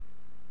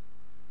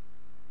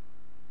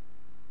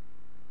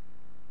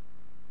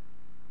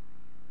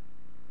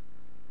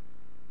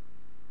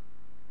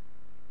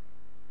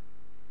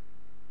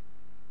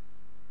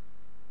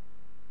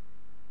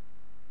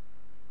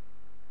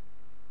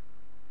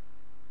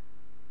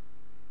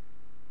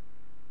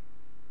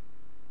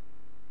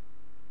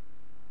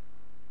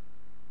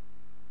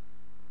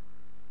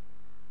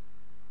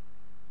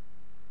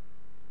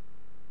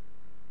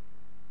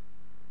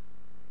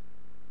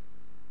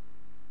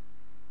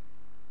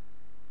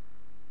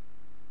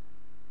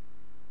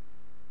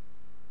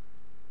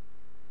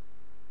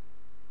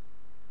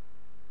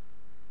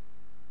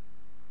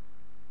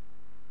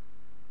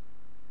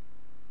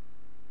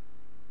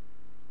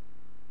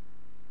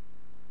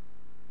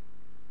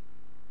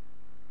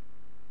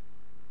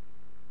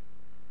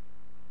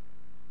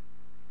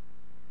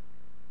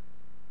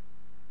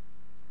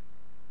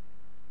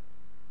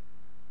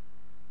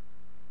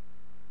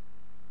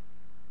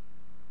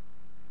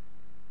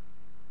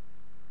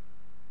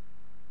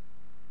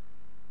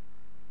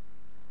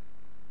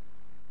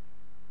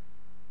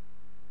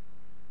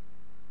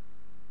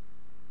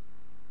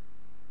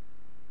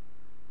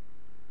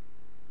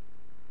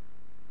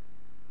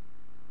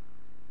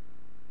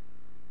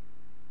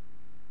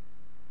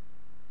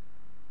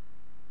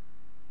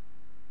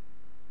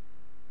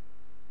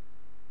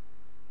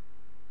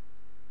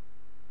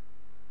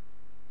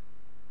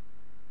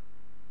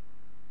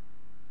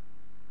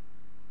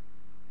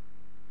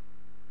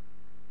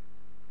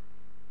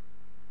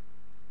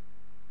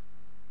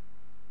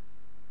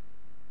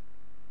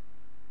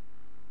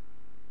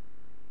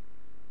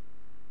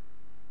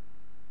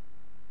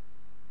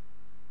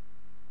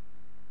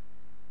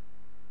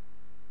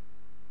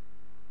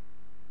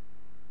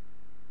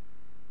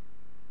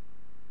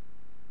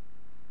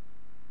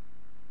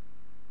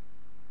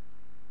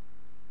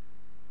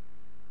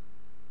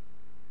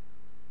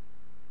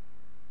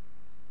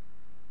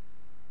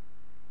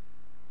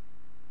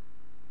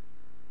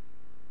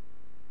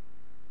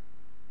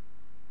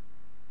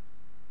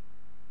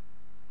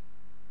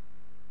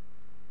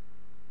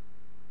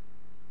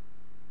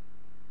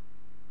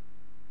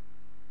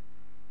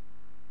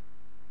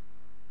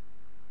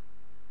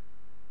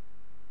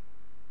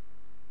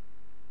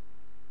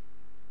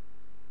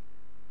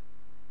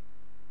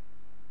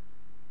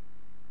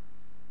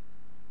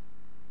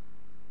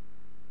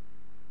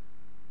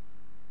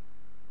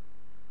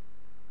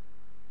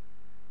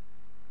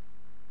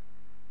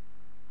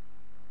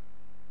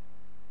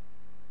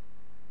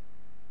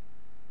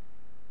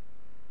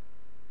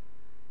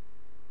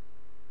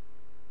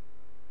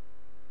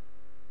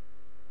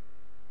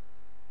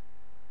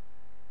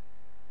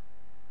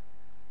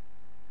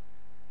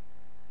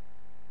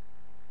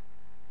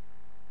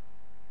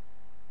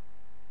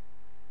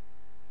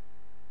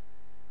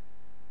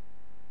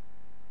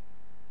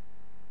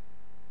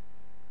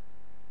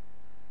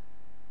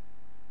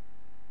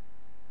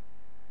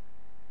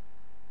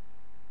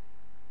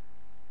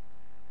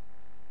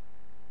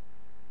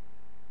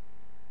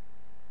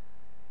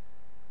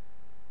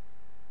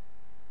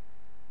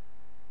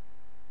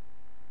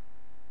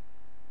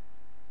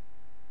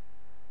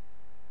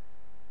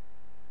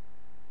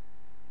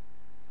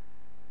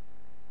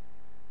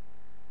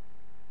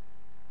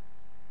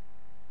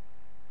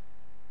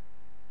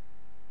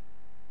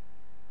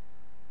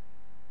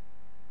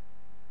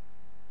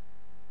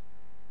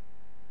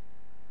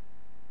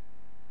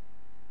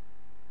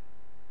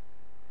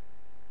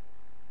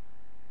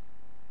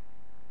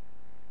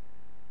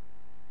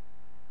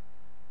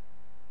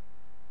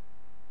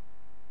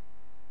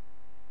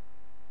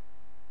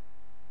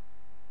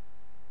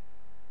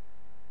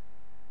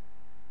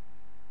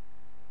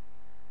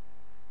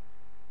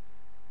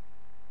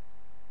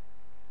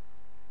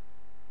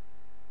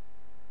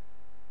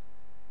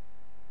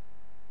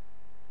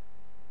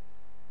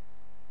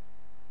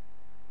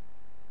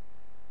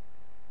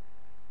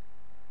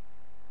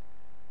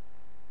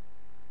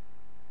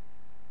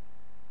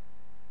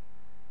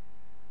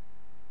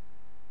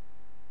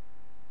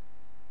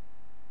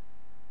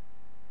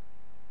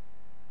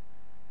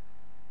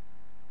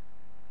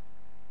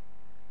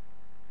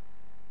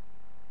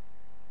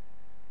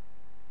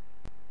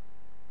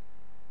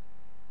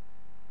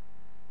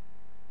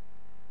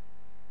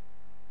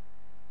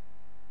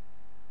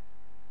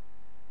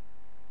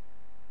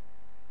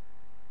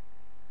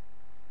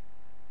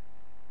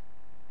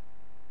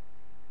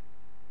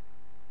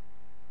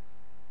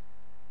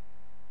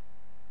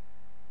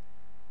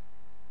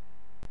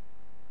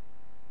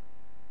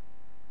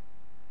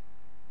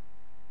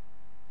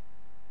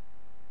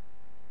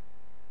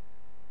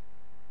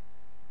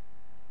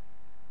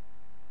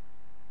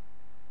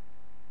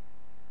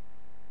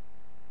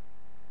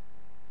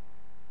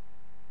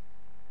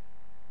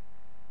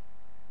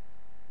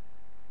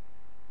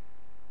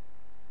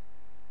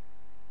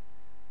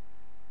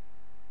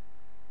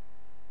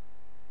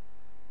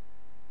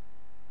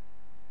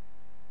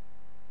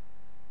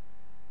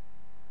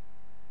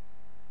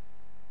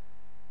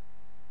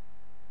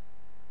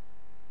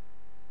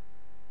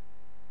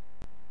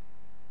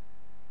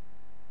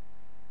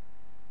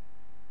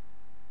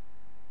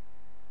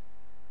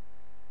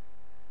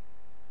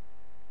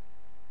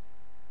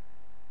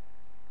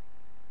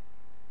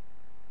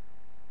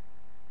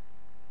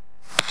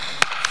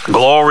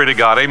Glory to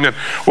God. Amen.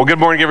 Well, good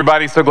morning,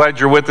 everybody. So glad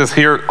you're with us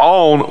here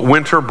on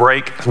winter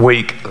break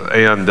week.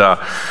 And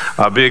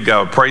a big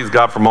praise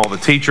God from all the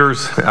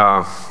teachers,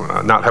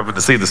 not having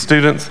to see the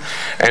students.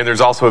 And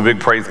there's also a big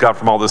praise God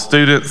from all the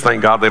students.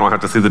 Thank God they don't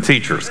have to see the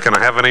teachers. Can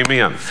I have an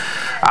amen?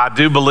 I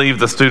do believe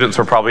the students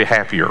are probably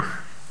happier.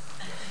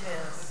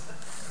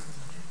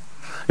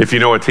 If you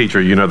know a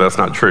teacher, you know that's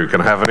not true. Can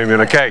I have an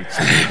amen? Okay.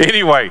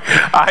 Anyway,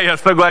 I am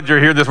so glad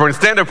you're here this morning.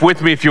 Stand up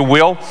with me if you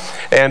will.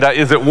 And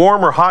is it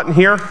warm or hot in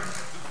here?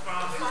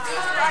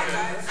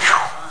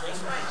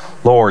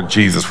 Lord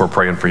Jesus, we're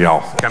praying for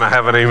y'all. Can I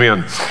have an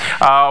amen?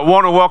 I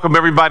want to welcome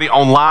everybody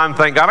online.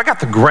 Thank God. I got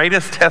the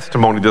greatest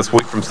testimony this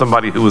week from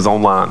somebody who was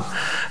online.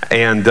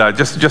 And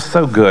just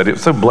so good. It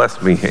so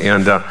blessed me.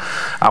 And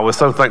I was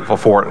so thankful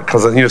for it.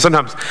 Because,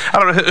 sometimes, I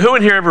don't know, who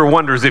in here ever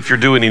wonders if you're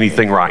doing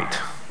anything right?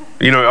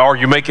 Are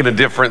you making a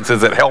difference?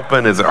 Is it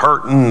helping? Is it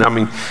hurting?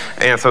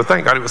 And so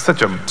thank God. It was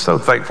so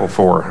thankful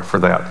for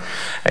that.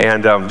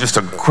 And just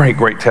a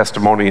great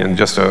testimony and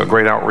just a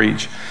great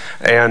outreach.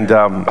 And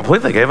I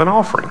believe they gave an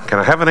offering. Can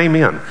I have an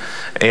amen?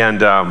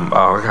 And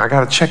I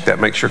got to check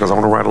that, make sure, because I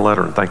want to write a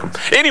letter and thank them.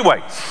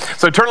 Anyway,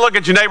 so turn and look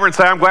at your neighbor and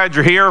say, I'm glad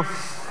you're here.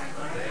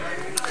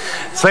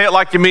 Say it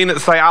like you mean it.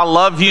 Say, I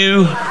love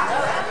you.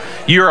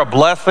 You're a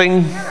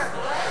blessing.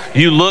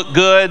 You look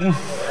good,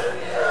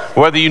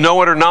 whether you know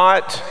it or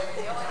not.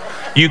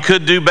 You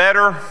could do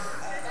better.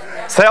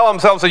 Tell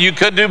themselves that you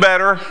could do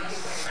better,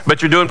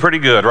 but you're doing pretty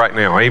good right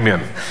now.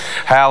 Amen.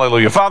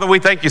 Hallelujah. Father, we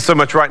thank you so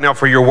much right now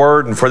for your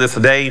word and for this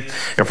day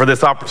and for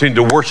this opportunity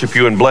to worship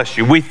you and bless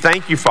you. We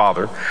thank you,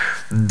 Father,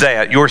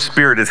 that your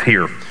Spirit is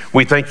here.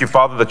 We thank you,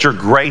 Father, that your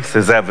grace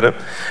is evident.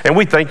 And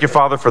we thank you,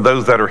 Father, for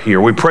those that are here.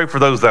 We pray for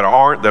those that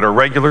aren't, that are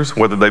regulars,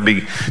 whether they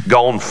be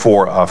gone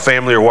for a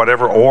family or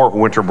whatever, or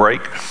winter break.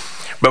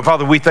 But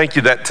Father, we thank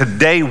you that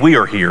today we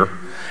are here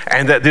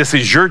and that this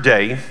is your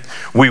day.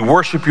 We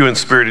worship you in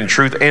spirit and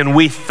truth, and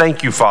we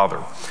thank you, Father,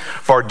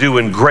 for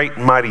doing great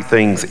and mighty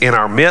things in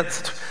our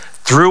midst,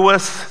 through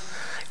us,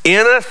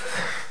 in us,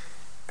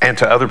 and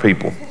to other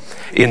people.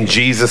 In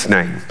Jesus'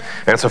 name.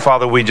 And so,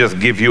 Father, we just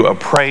give you a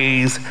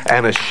praise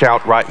and a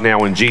shout right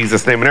now in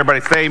Jesus' name. And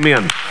everybody say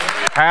amen.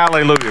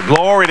 Hallelujah.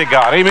 Glory to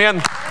God.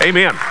 Amen.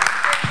 Amen.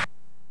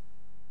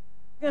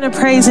 We're going to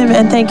praise him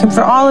and thank him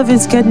for all of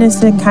his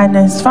goodness and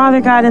kindness.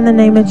 Father God, in the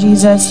name of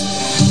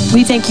Jesus,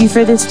 we thank you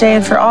for this day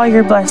and for all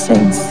your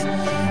blessings.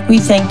 We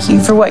thank you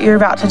for what you're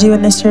about to do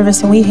in this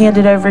service, and we hand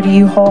it over to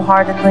you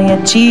wholeheartedly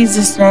in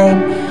Jesus'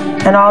 name.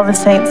 And all the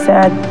saints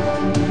said,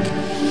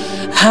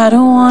 I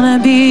don't want to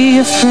be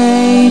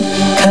afraid,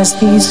 'cause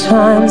these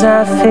times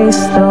I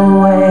face the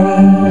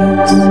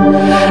waves.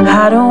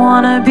 I don't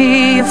want to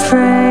be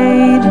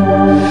afraid.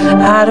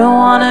 I don't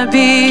want to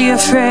be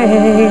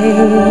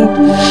afraid.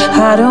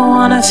 I don't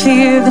want to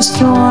fear the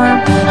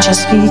storm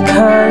just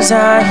because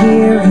I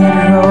hear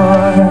it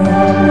roar.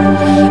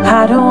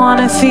 I don't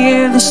want to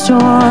fear the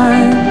storm.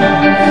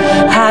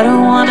 I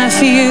don't want to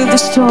fear the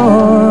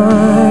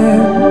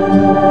storm.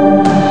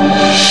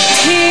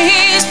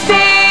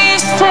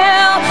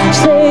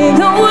 Say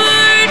the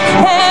word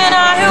and I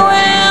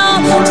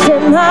will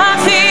set my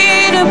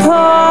feet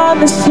upon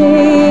the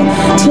sea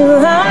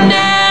till I'm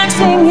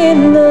dancing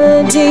in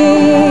the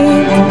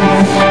deep.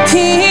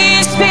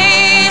 Peace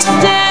be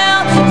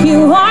still,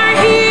 you are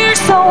here,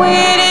 so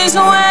it is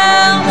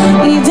well.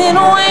 Even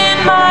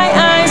when my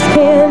eyes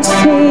can't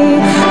see,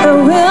 I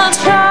will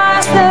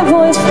trust the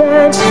voice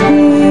that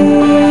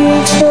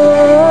speaks.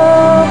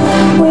 Oh,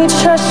 we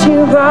trust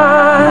you,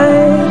 God.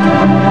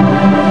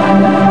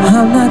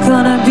 I'm not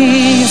gonna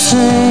be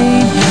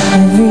afraid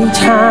every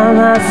time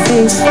I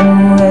face the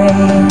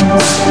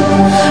waves.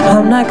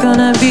 I'm not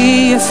gonna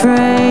be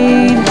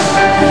afraid.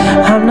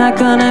 I'm not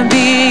gonna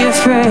be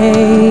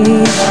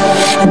afraid.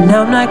 And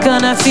I'm not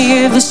gonna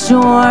fear the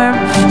storm.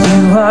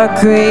 You are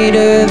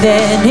greater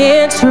than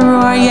its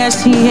roar.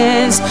 Yes, he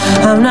is.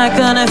 I'm not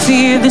gonna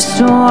fear the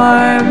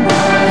storm.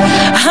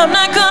 I'm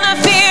not gonna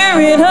fear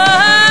it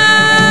all.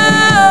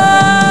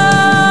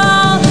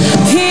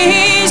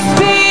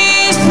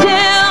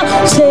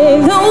 Say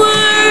the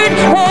word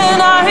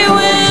and I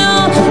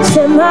will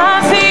set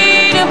my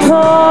feet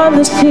upon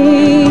the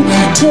sea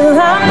till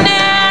I'm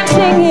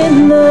dancing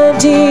in the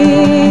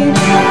deep.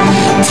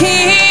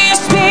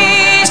 Peace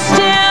be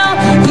still,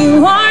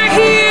 you are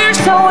here,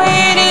 so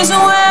it is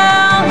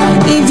well.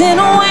 Even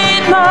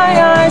when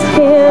my eyes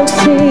can't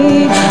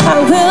see, I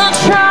will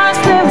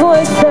trust the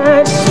voice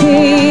that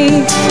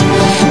speaks.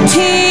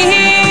 Peace,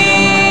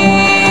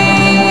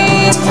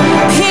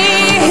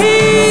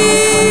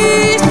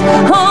 peace,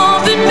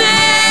 open me.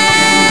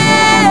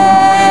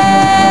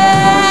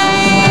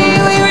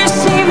 We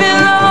receive it,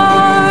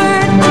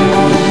 Lord.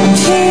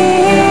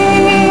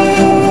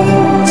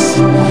 Peace.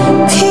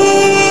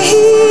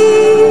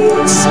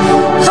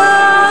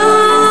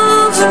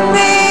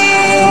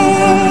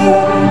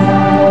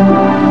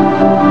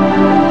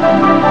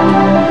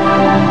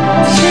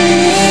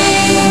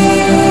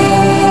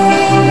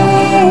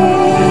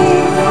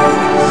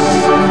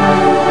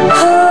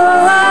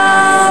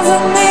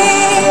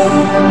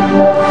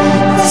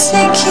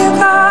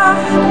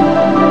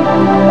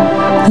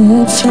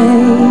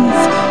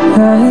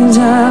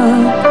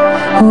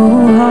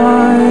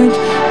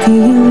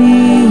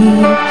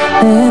 believe.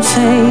 Let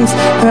faith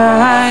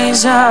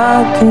rise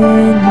up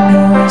in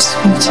me.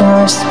 Speak to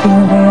our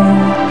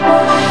spirit.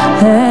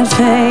 Let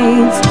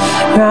faith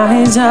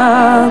rise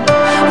up,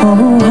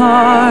 oh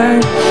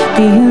heart,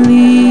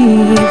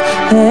 believe.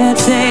 Let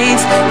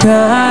faith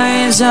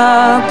rise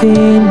up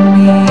in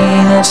me.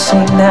 Let's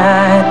sing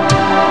that.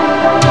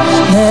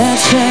 Let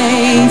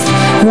faith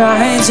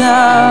rise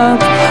up,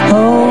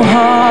 oh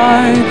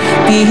heart,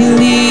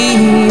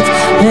 believe.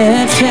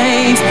 Let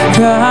faith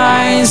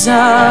rise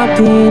up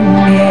in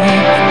me.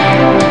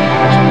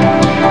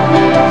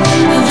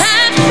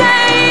 Let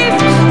faith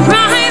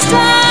rise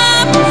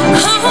up,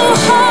 oh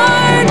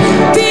heart,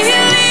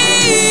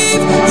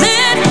 believe.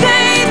 Let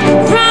faith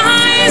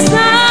rise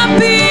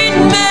up in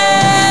me.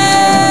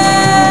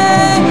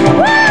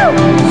 Woo!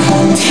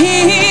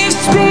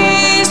 Peace be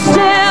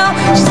still,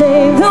 say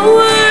the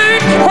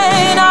word,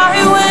 and I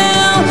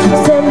will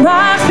set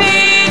my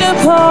feet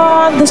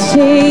upon the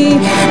sea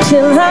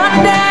till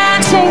I'm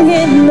dancing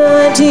in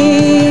the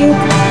deep.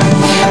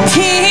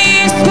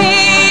 Peace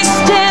be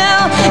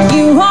still,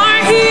 you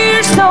are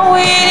here, so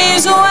it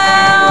is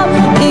well.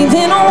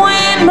 Even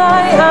when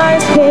my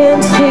eyes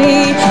can't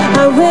see,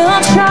 I will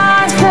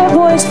trust the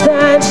voice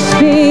that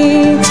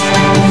speaks.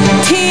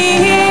 Peace,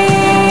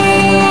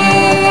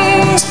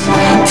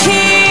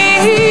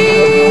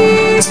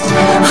 peace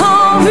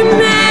over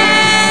me.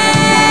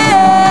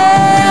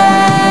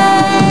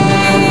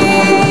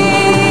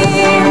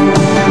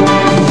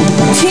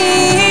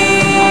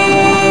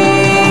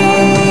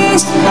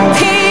 Peace,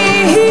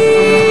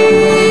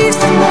 peace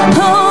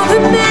over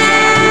me.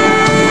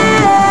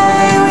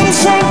 We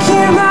thank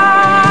you,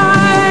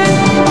 God.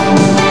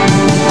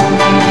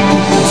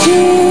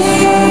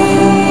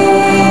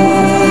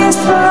 Peace,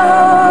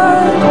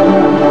 Lord,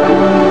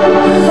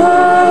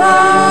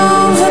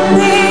 over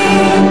me.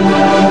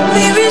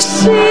 We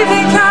receive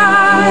it,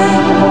 God.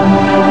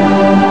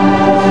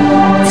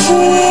 Peace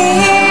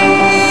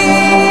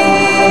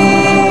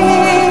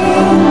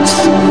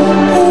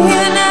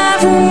in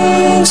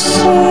every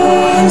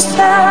season.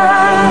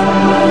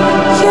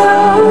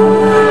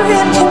 You're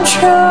in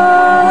control.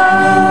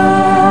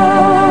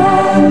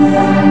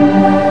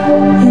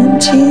 In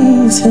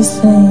Jesus'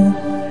 name.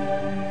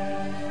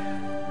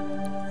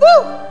 Woo!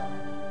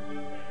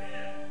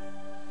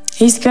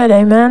 He's good,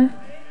 amen.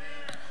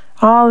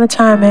 All the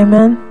time,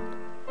 amen.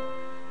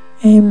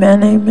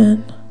 Amen,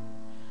 amen.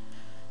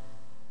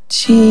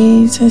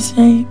 Jesus'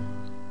 name.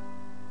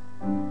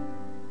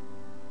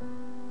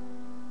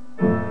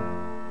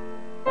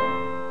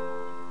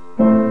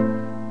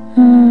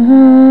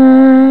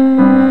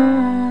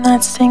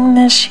 Let's sing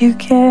this.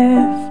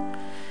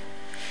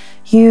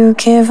 You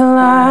give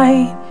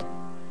light,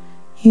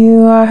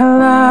 you are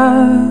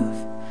love,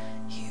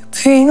 you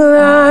bring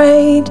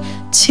light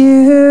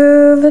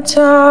to the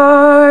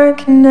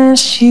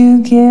darkness, you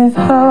give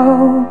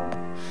hope,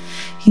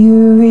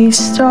 you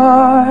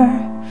restore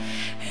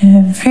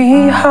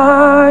every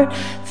heart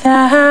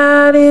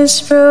that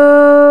is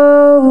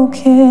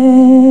broken.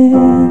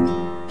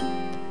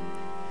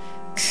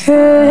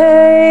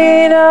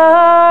 Great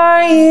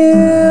are you,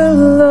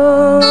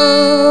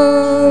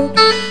 Lord.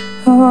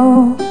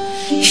 Oh,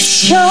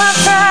 it's your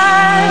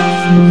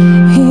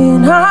breath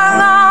in our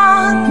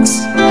lungs,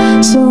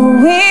 so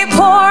we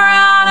pour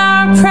out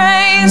our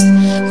praise. We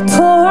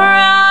pour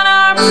out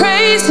our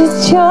praise.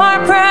 It's your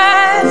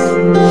breath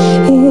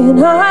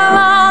in our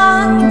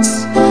lungs,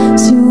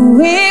 so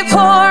we pour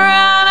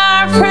out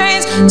our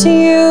praise to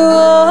you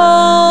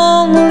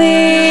only.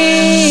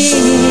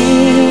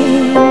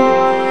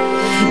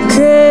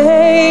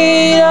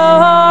 Great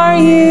are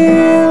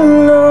you,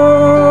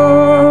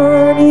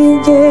 Lord.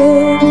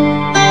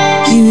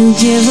 You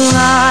give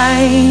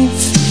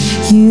life,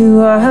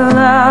 you are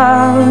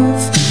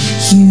love,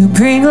 you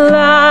bring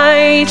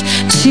light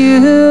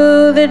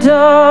to the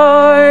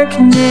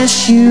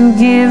darkness, you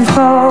give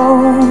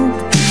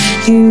hope,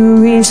 you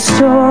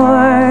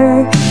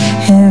restore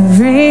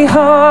every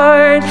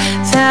heart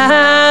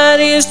that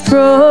is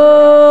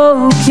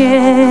broken.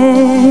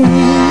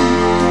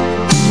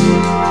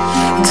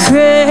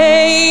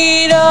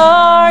 Great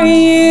are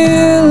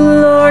you,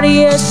 Lord.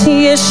 Yes,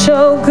 He is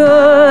so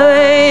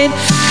good.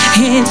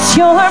 It's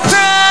your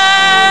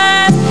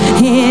breath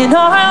in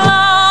our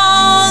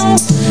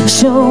lungs,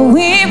 so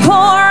we pour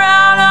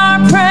out our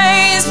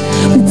praise.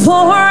 We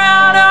pour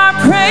out our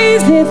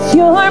praise. It's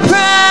your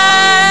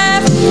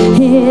breath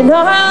in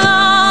our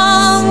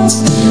lungs,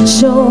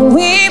 so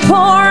we pour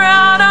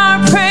out our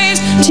praise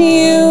to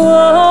you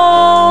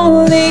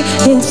only.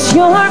 It's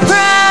your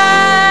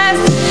breath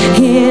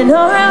in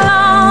our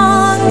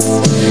lungs,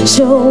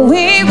 so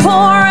we pour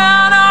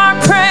out our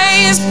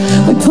praise.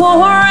 We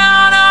pour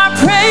out our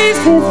praise.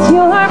 It's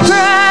your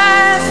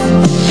breath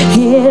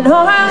in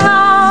our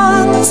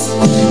lungs,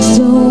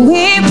 so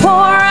we pour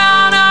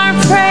out our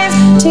praise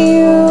to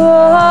you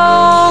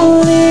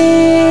only.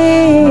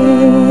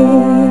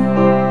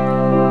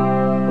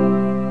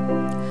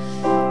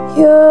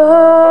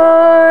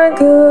 You're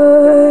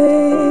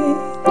good.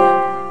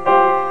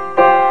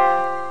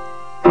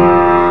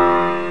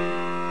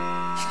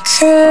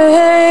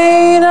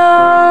 Great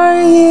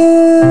are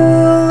you,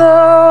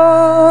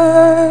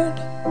 Lord.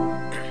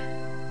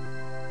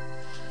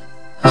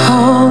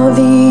 All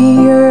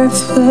the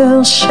earth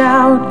will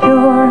shout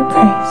your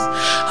praise.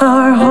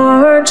 Our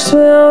hearts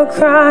will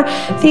cry,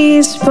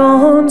 these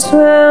bones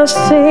will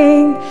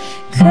sing.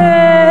 Great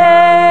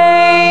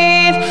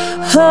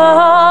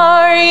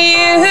are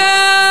you,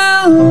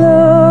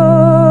 Lord.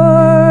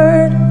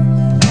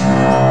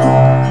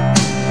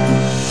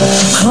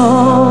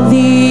 All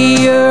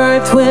the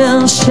earth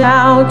will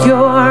shout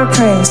your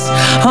praise.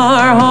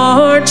 Our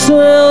hearts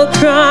will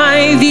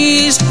cry,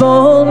 these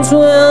bones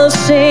will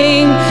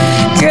sing.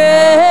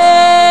 Great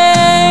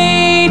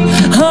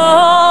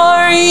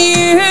are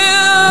you,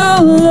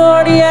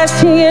 Lord. Yes,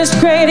 He is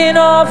great in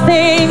all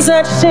things.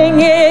 Let's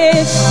sing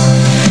it.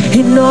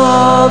 And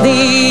all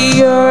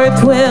the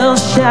earth will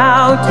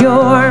shout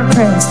your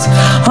praise.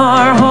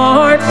 Our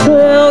hearts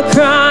will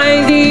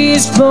cry,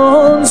 these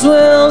bones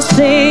will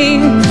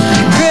sing.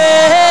 Great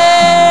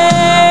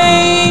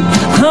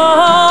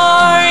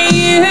are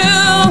you,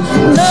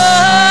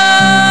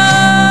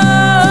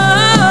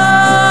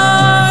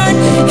 Lord.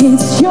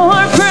 It's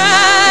your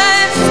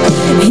breath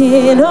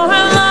in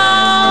our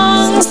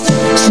lungs,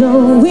 so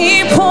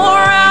we pour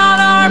out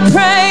our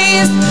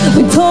praise.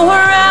 We pour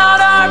out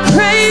our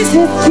praise.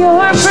 It's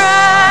your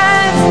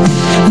breath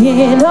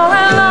in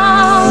our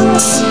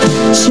lungs,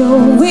 so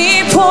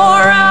we pour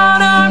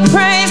out our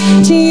praise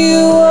to you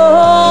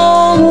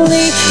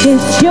only.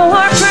 It's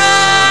your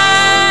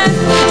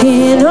breath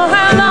in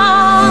our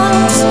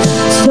lungs,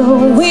 so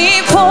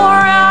we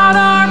pour out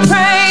our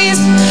praise.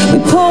 We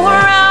pour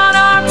out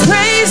our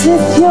praise.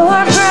 It's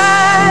your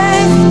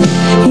breath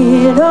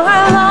in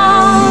our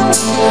lungs,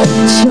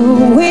 so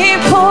we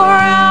pour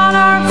out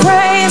our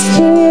praise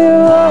to you.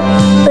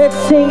 Let's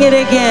sing it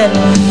again.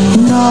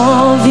 And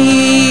all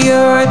the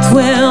earth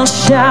will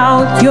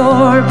shout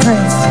your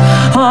praise.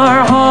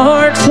 Our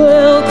hearts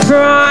will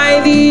cry,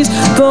 these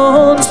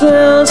bones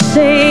will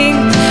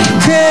sing.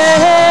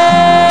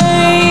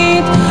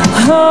 Great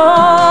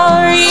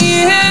are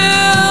you,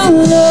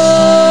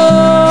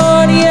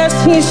 Lord. Yes,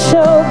 He's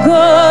so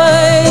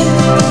good.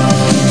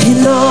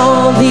 And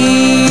all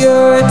the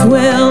earth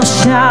will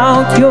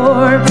shout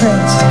your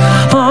praise.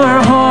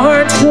 Our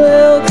hearts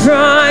will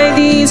cry,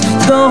 these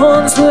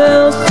bones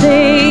will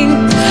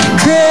sing.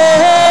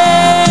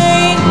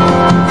 Great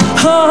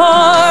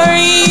are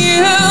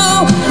you,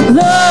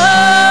 Lord.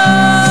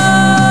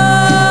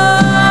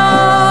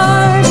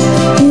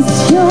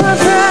 It's your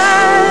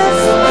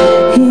breath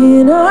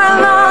in our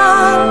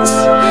lungs,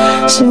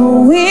 so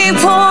we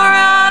pour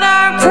out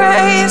our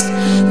praise.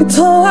 We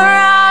pour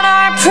out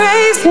our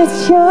praise.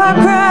 It's your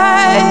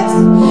breath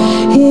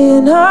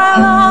in our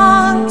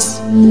lungs,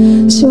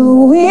 so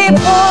we pour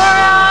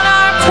out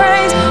our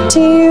praise to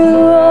you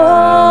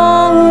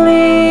only.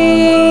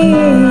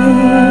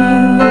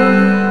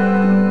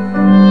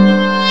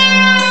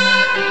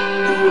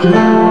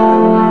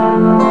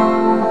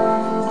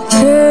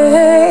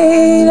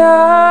 Great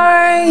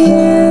are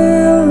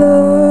you,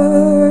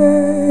 Lord.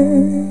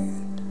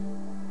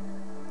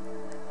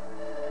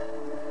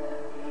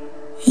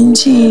 In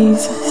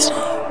Jesus' name.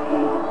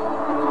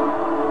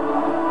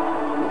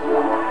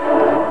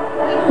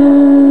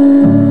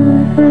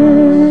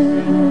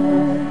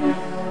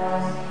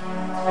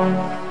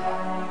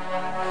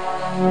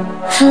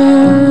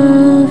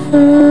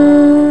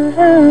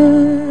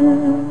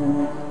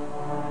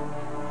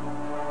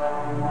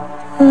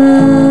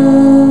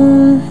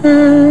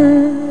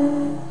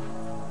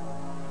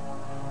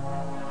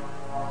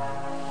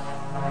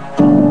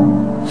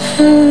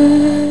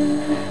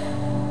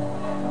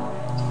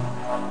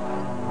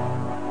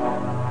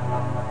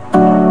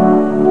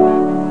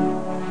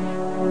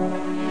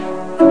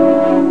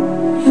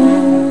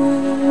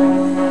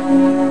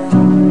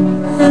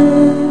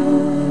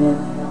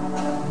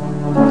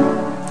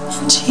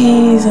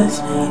 Jesus'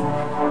 name.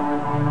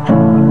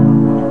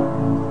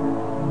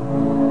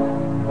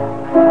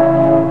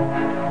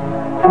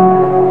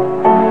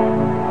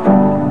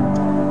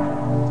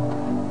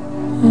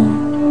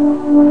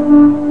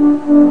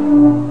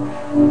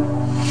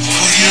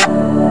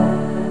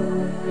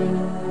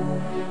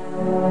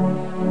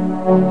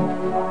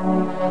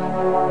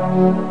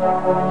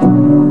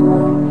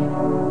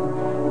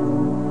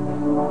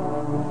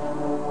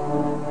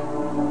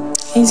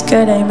 He's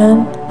good,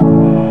 amen.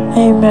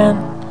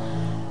 Amen.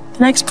 The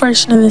next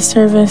portion of the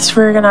service,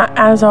 we're going to,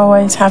 as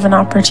always, have an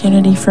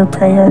opportunity for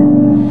prayer.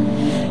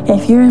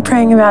 If you're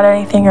praying about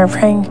anything or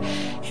praying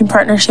in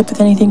partnership with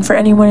anything for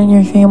anyone in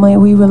your family,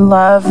 we would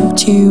love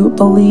to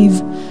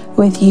believe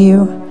with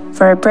you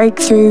for a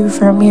breakthrough,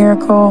 for a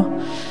miracle,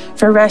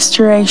 for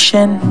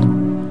restoration,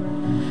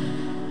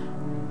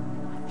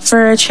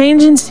 for a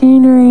change in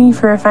scenery,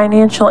 for a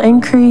financial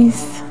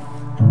increase,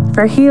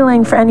 for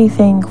healing, for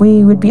anything.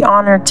 We would be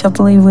honored to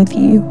believe with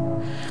you.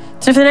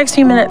 So for the next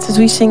few minutes, as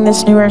we sing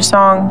this newer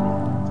song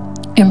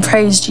and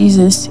praise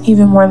Jesus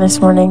even more this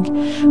morning,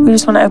 we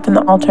just want to open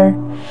the altar,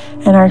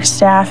 and our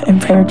staff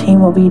and prayer team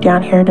will be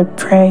down here to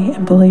pray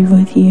and believe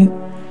with you.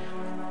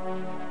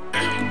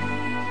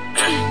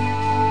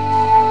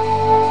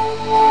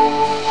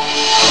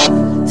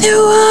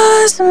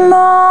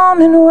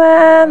 moment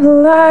when the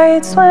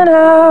lights went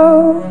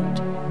out,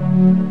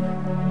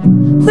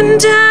 when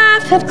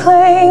death had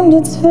claimed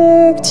its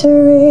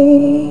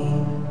victory.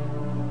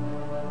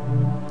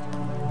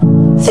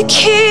 The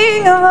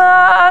King of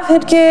Love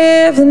had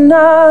given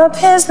up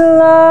his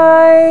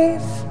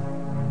life,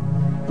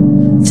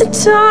 the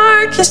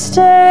darkest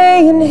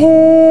day in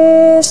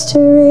history.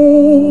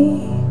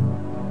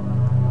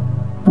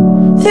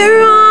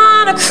 There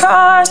on a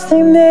cross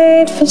they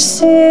made for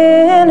sinners.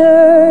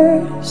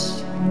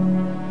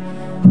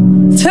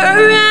 For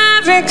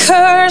every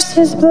curse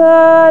his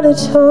blood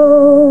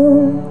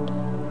atoned.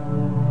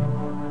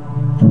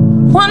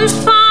 One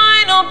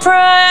final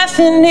breath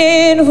and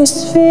it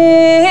was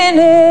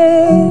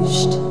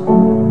finished,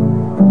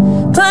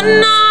 but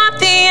not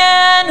the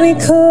end we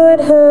could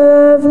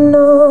have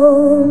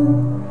known.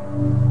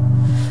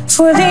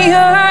 For the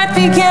earth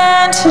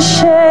began to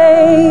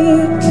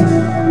shake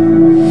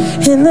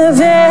and the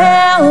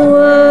veil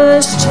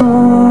was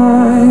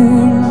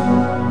torn.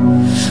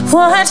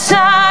 What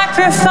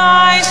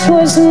sacrifice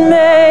was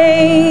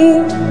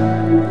made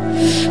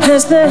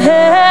as the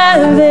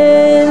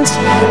heavens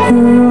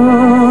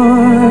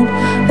roared?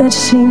 Let's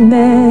sing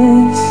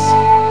this.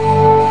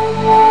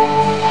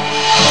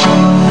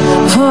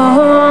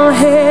 All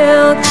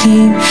hail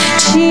King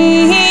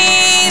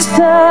Jesus.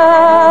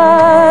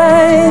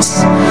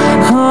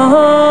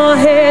 All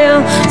hail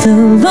the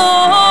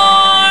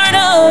Lord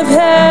of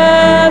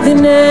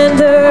heaven and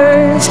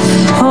earth.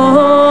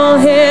 All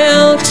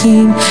hail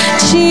King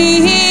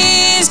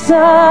Jesus.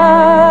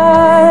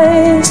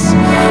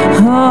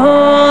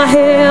 All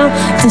hail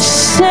the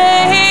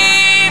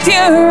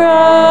Savior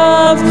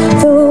of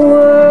the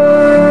world.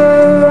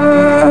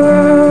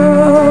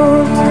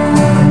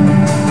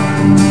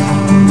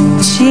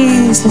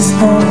 Jesus'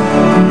 name.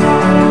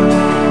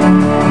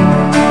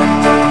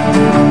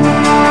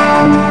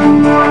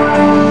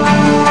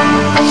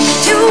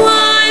 It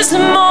was a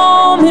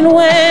moment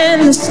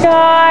when the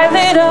sky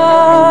lit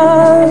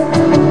up,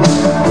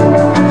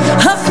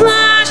 a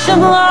flash of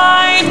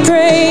light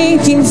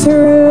breaking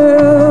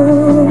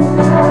through.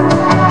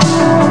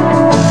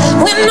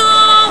 When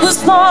all was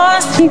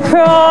lost, he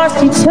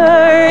crossed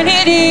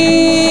eternity.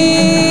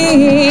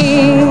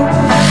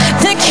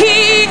 The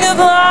King of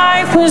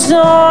Life was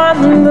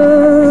on the move.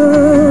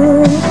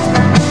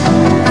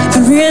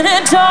 We're in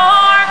a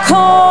dark,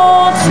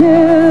 cold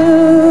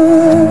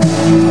tomb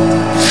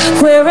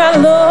where our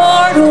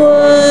Lord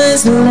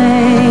was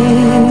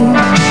laid.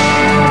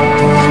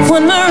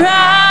 One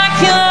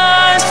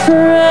miraculous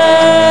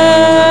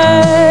breath,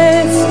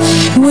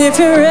 we're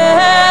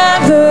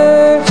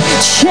forever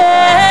changed.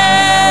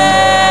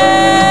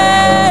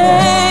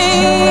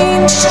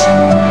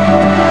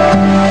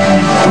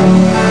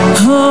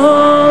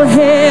 All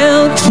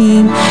hail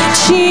King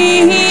Jesus.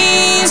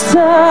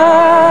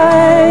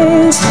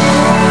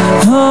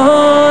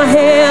 All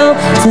hail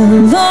the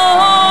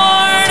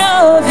Lord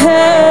of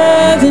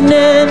heaven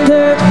and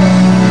earth.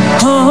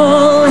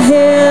 All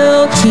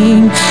hail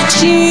King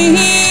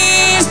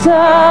Jesus.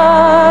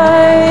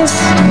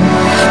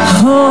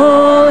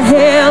 All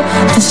hail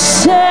the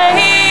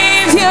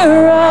Savior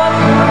of,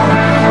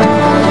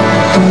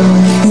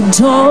 and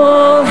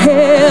all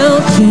hail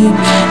King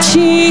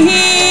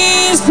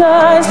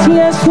Jesus.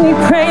 Yes, we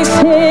praise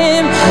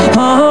him.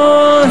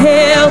 All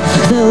hail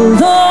the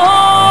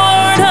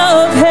Lord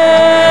of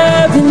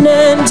heaven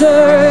and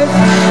earth.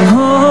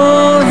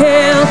 All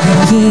hail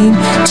King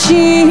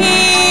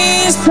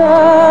Jesus.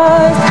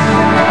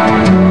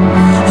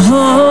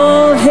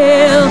 All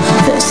hail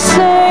the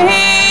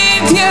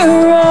Savior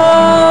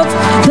of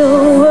the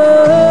world.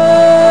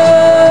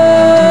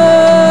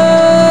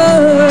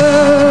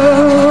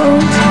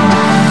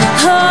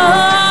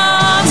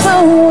 Of the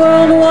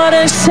world, what a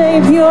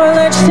Savior.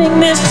 Let's sing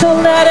this. So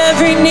let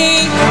every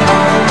knee,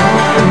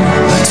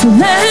 so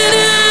let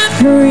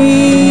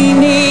every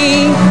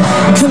knee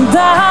come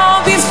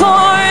bow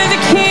before the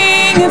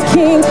King of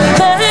Kings.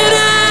 Let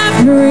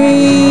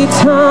every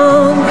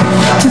tongue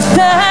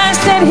confess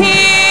that he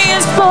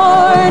is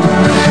Lord.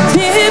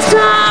 Lift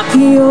up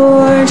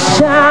your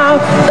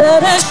shout.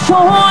 Let us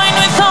join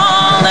with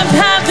all of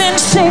heaven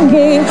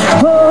singing,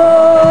 holy,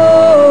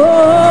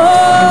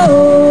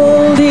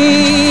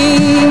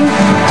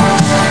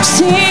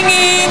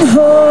 singing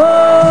holy.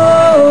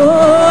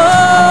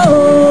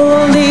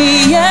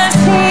 Yes,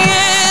 he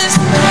is.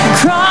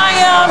 Cry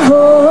out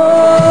holy,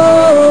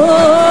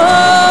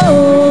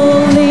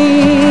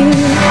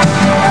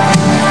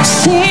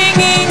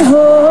 singing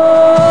holy.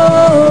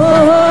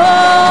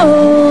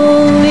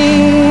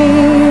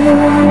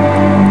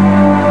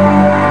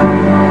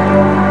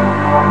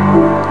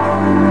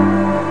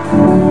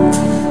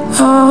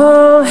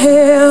 All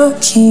hail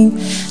King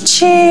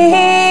Jesus.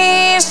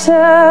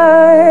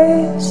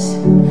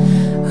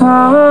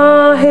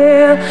 All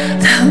hail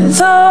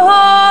the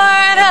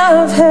Lord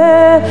of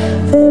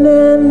heaven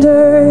and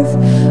earth.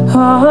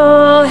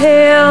 All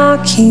hail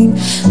King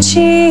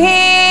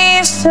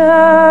Jesus.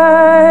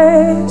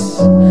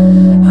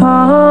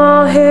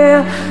 All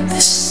hail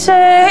the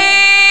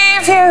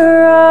Savior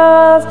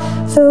of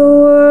the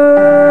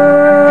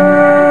world.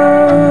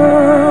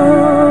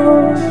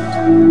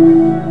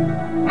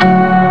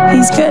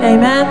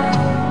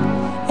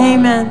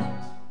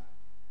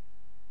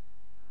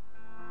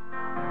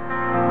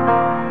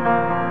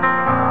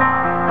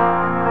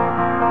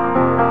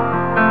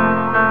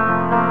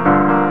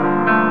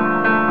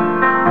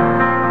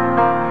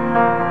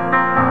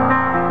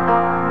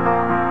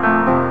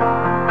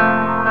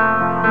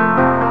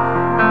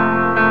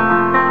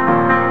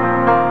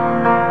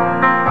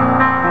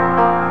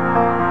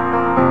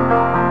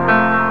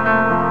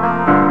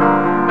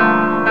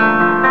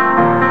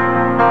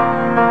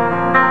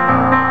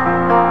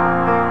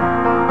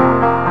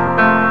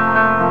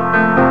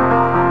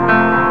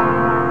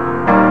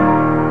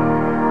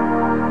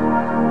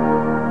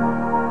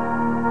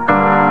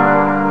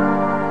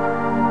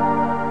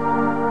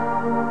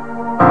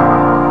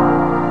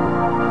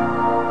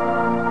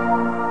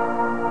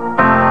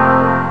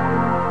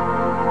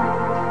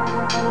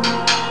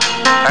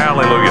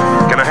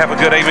 Hallelujah. Can I have a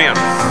good amen?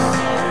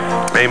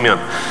 Amen.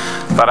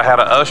 If I'd have had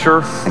an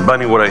usher,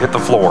 Bunny would have hit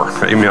the floor.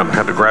 Amen.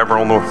 Had to grab her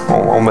on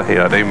the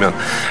head. Amen.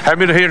 How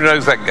many here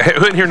knows that?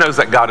 Who in here knows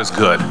that God is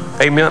good?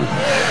 Amen.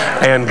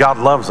 And God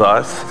loves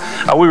us.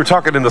 We were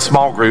talking in the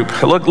small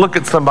group. Look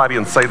at somebody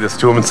and say this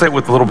to them, and say it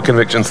with a little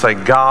conviction. Say,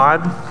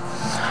 God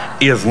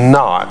is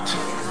not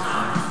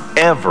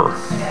ever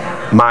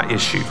my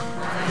issue.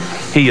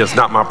 He is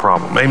not my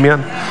problem.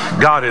 Amen.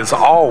 God is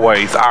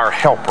always our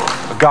helper.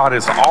 God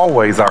is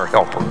always our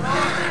helper.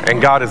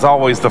 And God is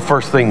always the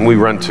first thing we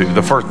run to,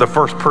 the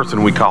first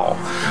person we call,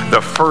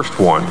 the first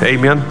one.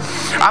 Amen.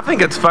 I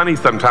think it's funny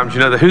sometimes,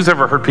 that who's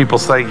ever heard people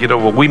say,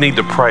 well, we need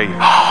to pray.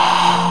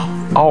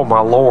 Oh my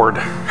Lord,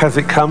 has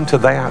it come to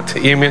that?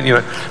 Amen.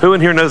 Who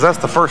in here knows that's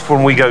the first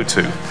one we go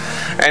to?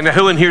 And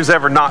who in here's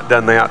ever not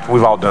done that?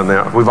 We've all done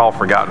that. We've all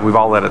forgotten. We've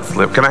all let it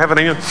slip. Can I have an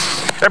amen?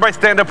 Everybody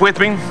stand up with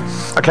me.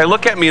 Okay,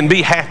 look at me and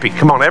be happy.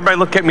 Come on, everybody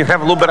look at me and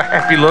have a little bit of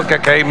happy look.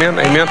 Okay, amen,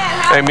 amen,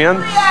 amen.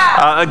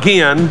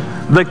 Again,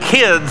 the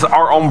kids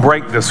are on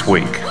break this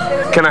week.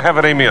 Can I have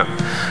an amen?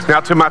 Now,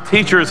 to my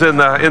teachers in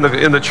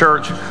the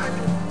church,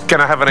 can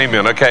I have an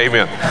amen? Okay,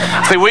 amen.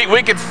 See,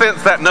 we can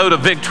sense that note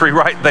of victory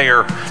right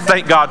there.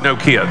 Thank God, no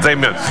kids.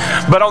 Amen.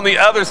 But on the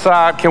other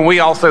side, can we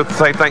also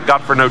say thank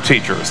God for no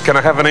teachers? Can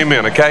I have an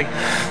amen? Okay.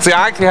 See,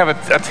 I actually have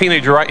a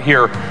teenager right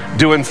here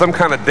doing some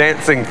kind of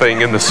dancing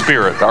thing in the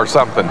spirit or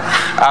something.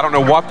 I don't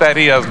know what that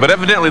is, but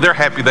evidently they're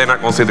happy they're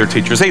not going to see their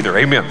teachers either.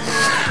 Amen.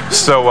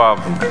 So,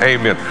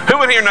 amen.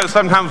 Who in here knows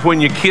sometimes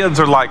when your kids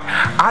are like,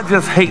 I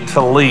just hate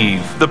to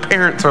leave, the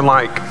parents are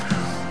like,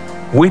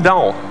 we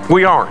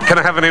aren't. Can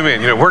I have an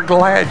amen? We're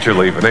glad you're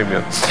leaving.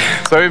 Amen.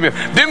 So,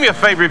 amen. Do me a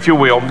favor, if you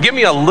will. Give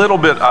me a little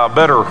bit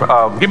better,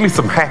 give me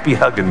some happy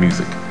hugging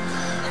music.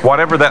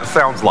 Whatever that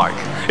sounds like.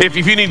 If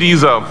you need to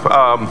use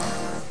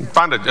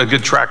find a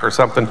good track or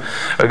something,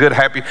 a good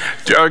happy.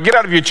 Get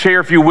out of your chair,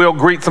 if you will.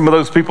 Greet some of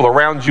those people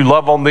around you.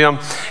 Love on them.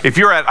 If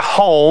you're at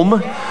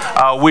home,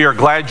 we are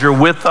glad you're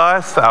with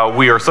us.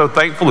 We are so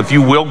thankful. If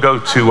you will, go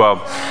to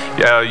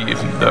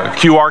the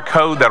QR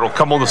code that will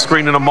come on the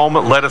screen in a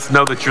moment. Let us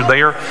know that you're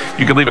there.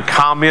 You can leave a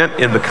comment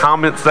in the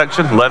comment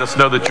section. Let us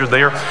know that you're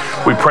there.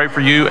 We pray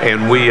for you,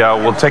 and we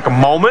will take a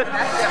moment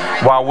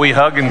while we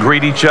hug and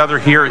greet each other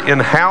here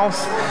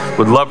in-house.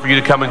 Would love for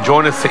you to come and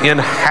join us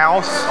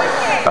in-house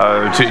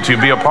to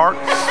be a part.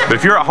 But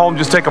if you're at home,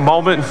 just take a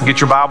moment,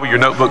 get your Bible, your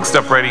notebook,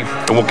 stuff ready,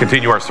 and we'll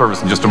continue our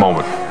service in just a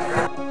moment.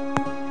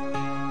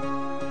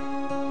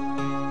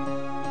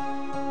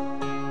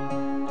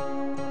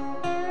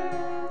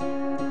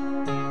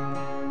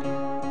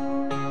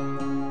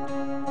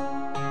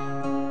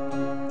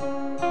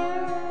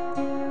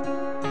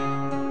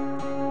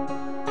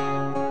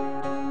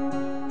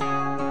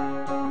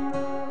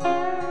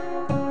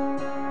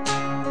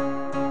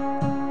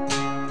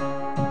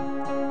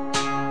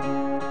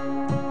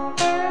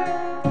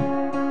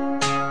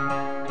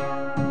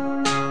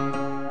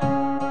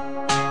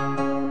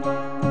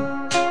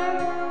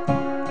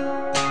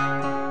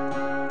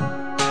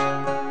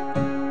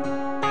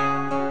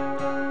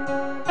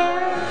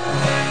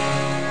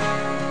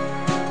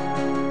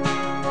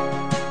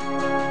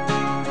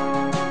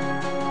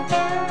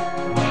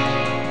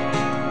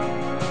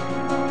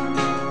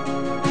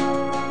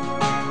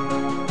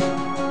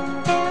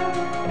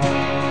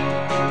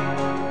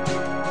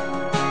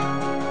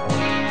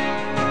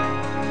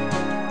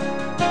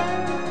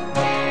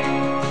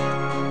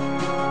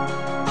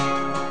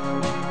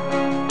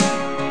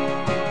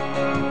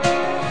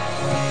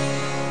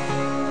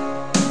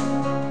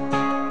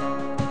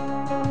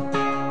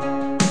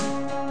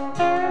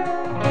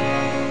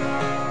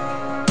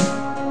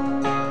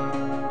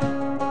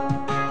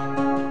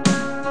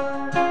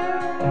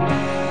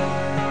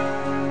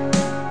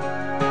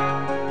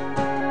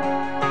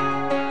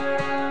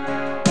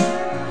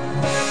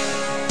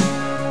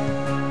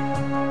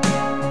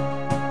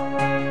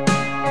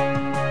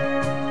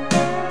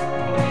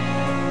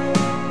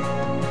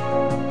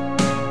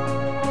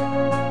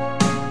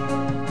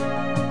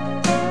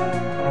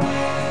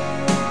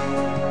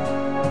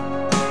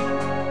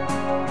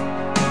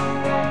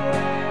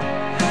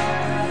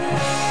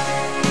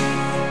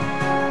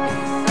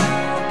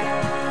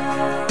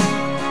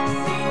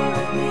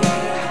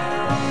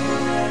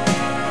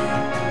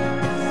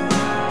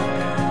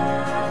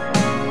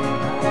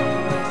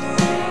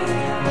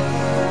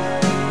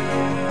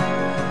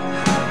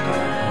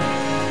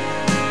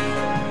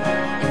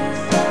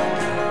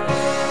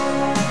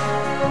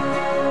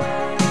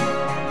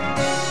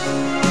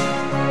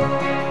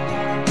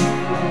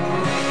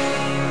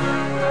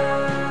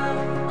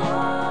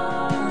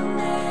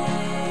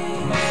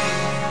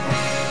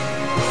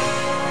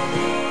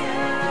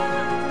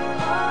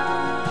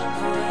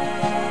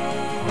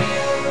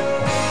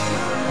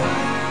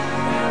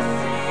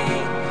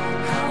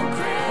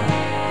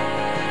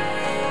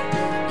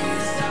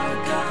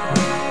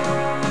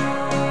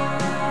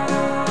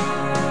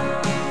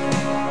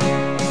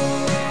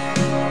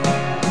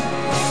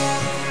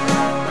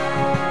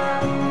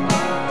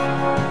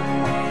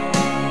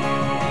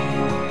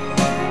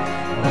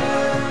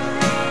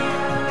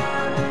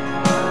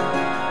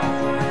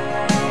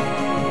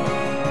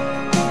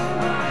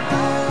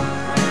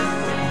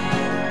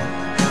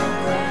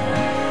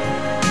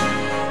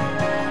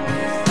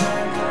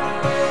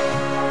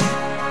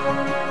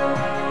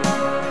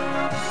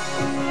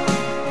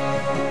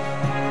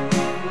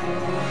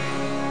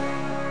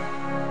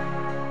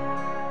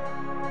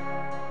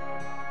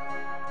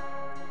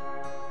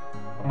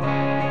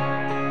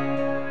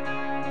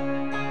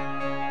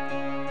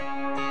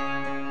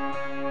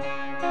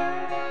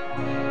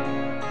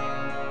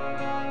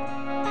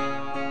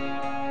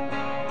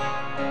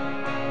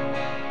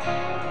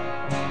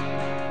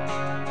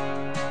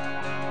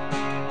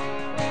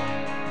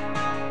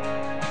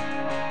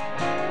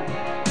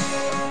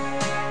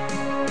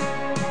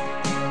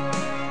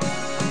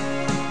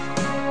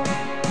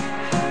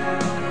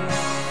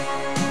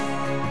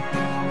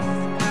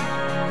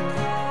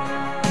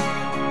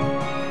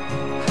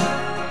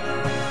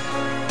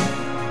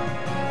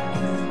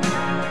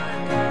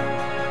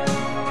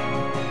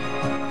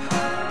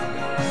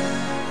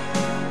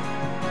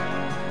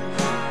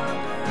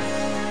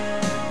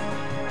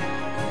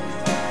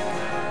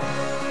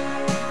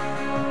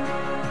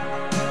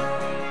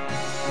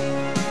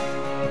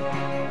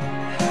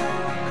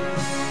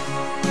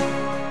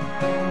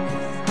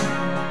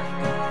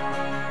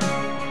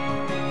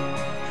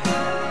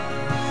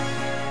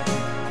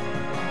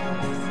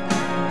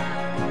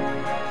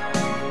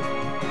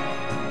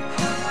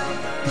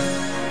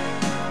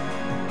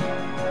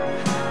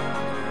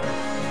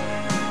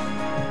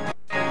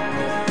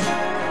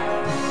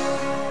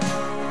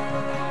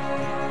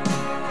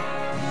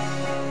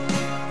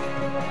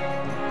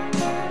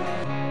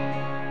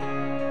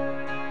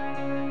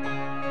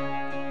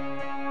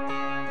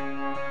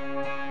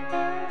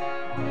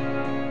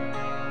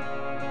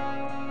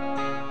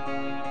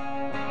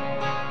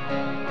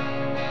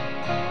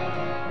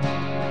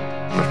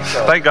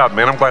 Thank God,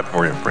 man. I'm glad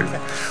for you. Praise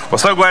God. Well,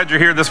 so glad you're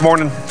here this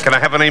morning. Can I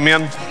have an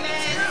amen?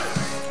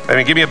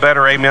 Amen. Give me a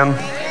better amen.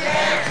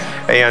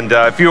 And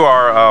if you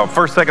are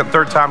first, second,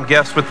 third time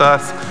guest with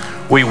us,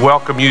 we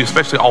welcome you,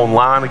 especially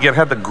online. Again,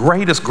 had the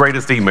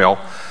greatest email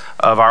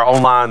of our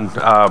online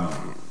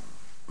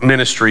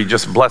ministry,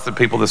 just blessed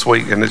people this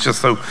week. And it's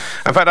just so,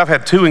 in fact, I've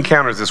had 2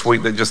 encounters this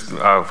week that just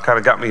kind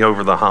of got me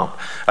over the hump.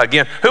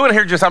 Again, who in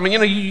here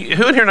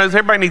who in here knows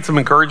everybody needs some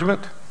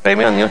encouragement?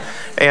 Amen.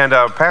 And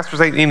pastors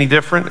ain't any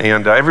different,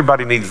 and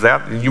everybody needs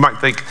that. You might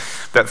think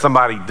that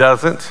somebody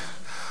doesn't,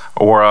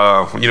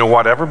 or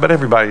whatever, but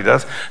everybody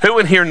does. Who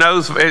in here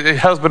knows,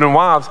 husband and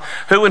wives,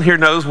 who in here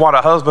knows what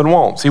a husband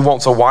wants? He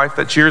wants a wife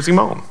that cheers him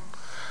on.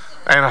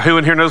 And who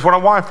in here knows what a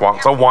wife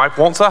wants? A wife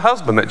wants a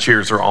husband that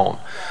cheers her on,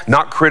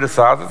 not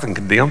criticizes and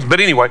condemns.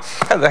 But anyway,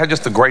 that's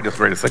just the greatest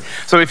thing.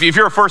 So if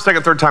you're a first,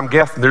 second, third time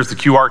guest, there's the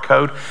QR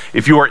code.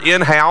 If you are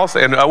in house,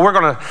 and we're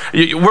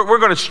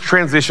gonna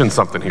transition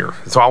something here.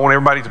 So I want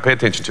everybody to pay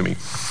attention to me.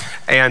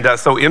 And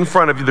so in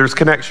front of you, there's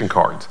connection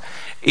cards.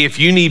 If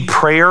you need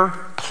prayer,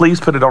 please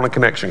put it on a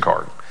connection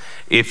card.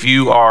 If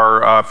you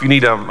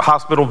need a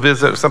hospital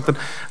visit or something,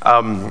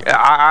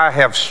 I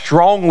have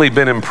strongly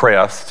been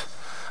impressed.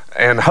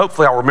 And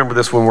hopefully I'll remember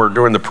this when we're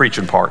doing the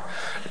preaching part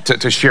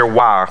to share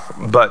why.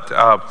 But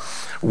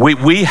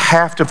we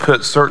have to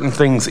put certain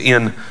things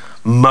in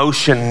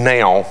motion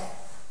now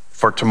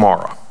for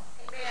tomorrow.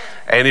 Amen.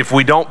 And if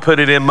we don't put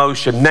it in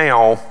motion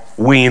now,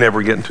 we ain't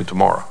ever getting to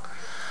tomorrow.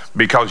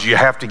 Because you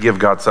have to give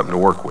God something to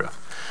work with.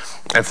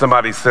 And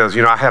somebody says,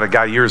 I had a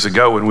guy years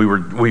ago and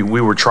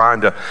we were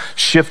trying to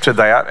shift to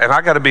that. And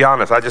I got to be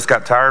honest, I just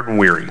got tired and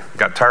weary.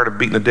 Got tired of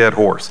beating a dead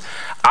horse.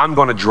 I'm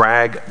going to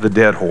drag the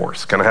dead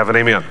horse. Can I have an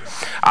amen?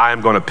 I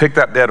am going to pick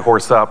that dead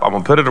horse up. I'm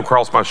going to put it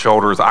across my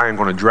shoulders. I am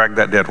going to drag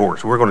that dead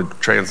horse. We're going to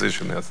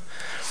transition this.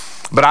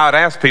 But I would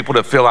ask people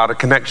to fill out a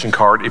connection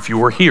card if you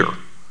were here.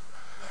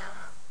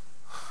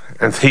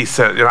 And he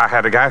said, I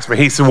had a guy ask me,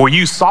 he said, well,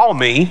 you saw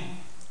me.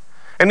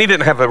 And he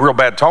didn't have a real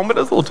bad tone, but it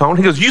was a little tone.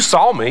 He goes, you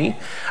saw me.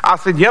 I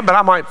said, yeah, but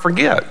I might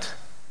forget.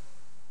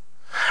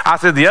 I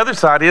said, the other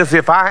side is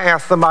if I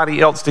ask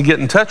somebody else to get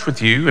in touch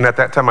with you, and at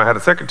that time I had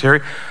a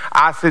secretary,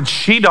 I said,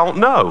 she don't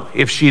know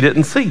if she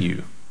didn't see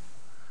you.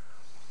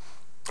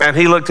 And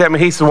he looked at me,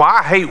 he said, well,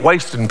 I hate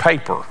wasting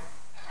paper.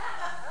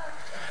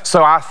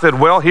 So I said,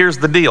 well, here's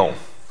the deal.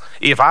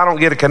 If I don't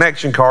get a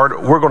connection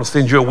card, we're going to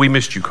send you a We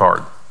Missed You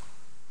card.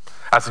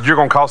 I said, you're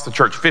going to cost the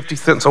church 50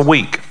 cents a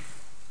week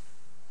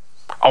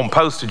on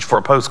postage for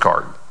a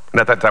postcard. And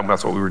at that time,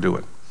 that's what we were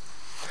doing.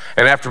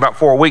 And after about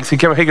 4 weeks, he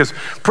came, he goes,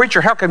 preacher,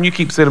 how come you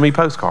keep sending me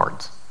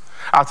postcards?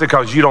 I said,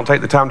 because you don't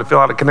take the time to fill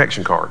out a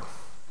connection card.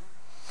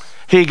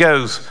 He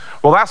goes,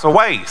 well, that's a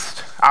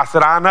waste. I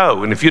said, I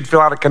know. And if you'd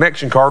fill out a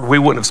connection card, we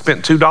wouldn't have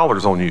spent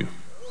 $2 on you.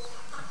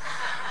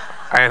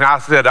 And I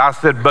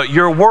said, but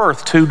you're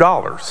worth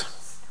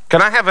 $2.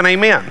 Can I have an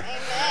amen? Amen.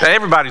 Now,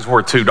 everybody's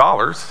worth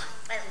 $2.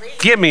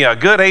 Give me a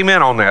good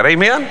amen on that.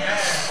 Amen?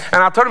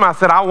 And I told him, I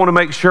said, I want to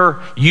make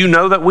sure you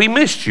know that we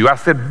missed you. I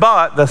said,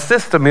 but the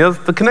system is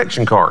the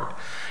connection card.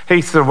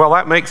 He said, well,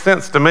 that makes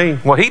sense to me.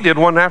 Well, he did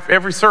one after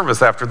every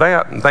service after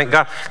that, and thank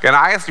God. And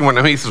I asked him one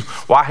time, he says,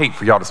 well, I hate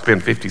for y'all to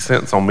spend 50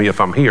 cents on me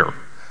if I'm here.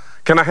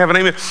 Can I have an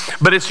amen?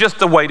 But it's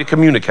just a way to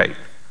communicate.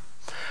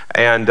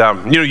 And,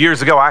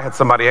 years ago, I had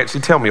somebody actually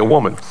tell me, a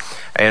woman,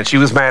 and she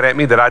was mad at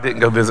me that I didn't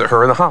go visit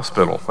her in the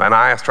hospital. And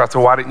I asked her, I said,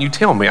 why didn't you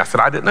tell me? I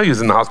said, I didn't know you was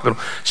in the hospital.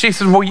 She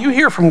said, well, you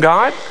hear from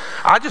God?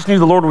 I just knew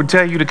the Lord would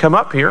tell you to come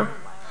up here.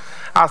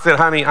 I said,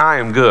 honey, I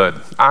am good.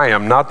 I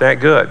am not that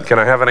good. Can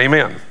I have an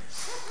amen?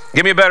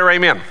 Give me a better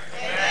amen.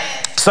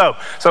 Amen. So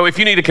if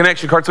you need a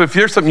connection card, so if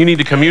there's something you need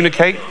to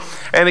communicate,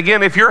 and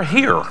again, if you're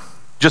here,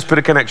 just put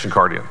a connection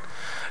card in.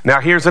 Now,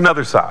 here's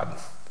another side.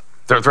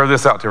 Throw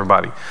this out to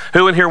everybody.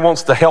 Who in here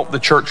wants to help the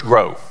church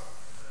grow?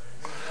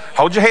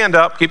 Hold your hand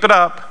up. Keep it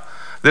up.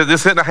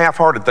 This isn't a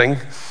half-hearted thing.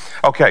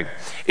 Okay.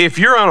 If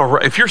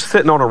you're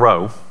sitting on a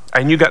row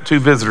and you got 2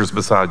 visitors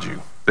beside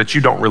you that you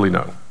don't really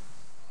know,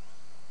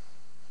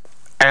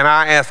 and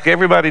I ask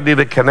everybody to get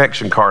a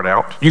connection card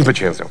out. You can put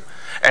your hands down.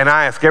 And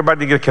I ask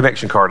everybody to get a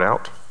connection card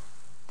out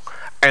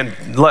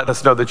and let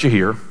us know that you're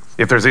here.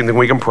 If there's anything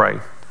we can pray.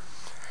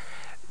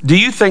 Do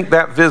you think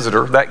that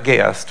visitor, that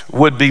guest,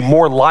 would be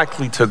more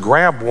likely to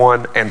grab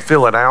one and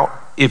fill it out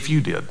if you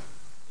did?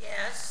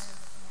 Yes.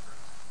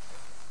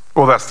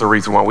 Well, that's the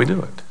reason why we do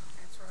it.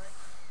 That's right.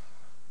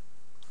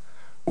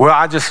 Well,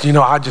 I just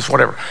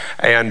whatever.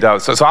 And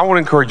so I want to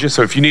encourage you.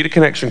 So if you need a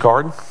connection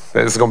card,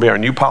 this is going to be our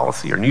new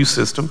policy, our new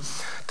system,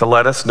 to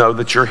let us know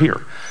that you're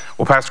here.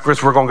 Well, Pastor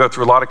Chris, we're going to go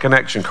through a lot of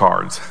connection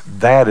cards.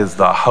 That is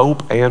the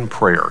hope and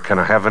prayer. Can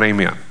I have an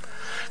amen?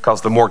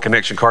 Because the more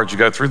connection cards you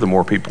go through, the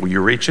more people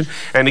you're reaching.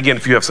 And again,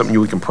 if you have something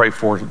we can pray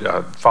for,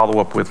 follow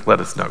up with, let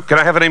us know. Can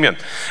I have an amen?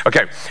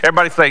 Okay,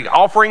 everybody say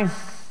offering.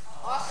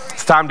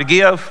 It's time to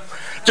give.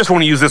 Just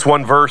want to use this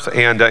one verse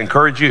and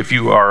encourage you. If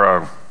you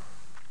are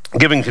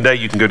giving today,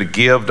 you can go to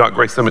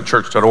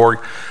give.gracesummitchurch.org.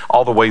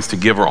 All the ways to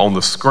give are on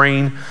the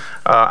screen.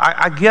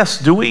 I guess,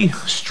 do we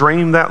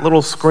stream that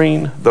little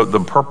screen, the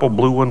purple,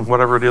 blue one,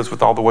 whatever it is,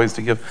 with all the ways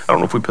to give? I don't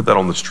know if we put that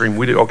on the stream.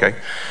 We do, okay.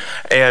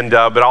 And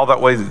but all that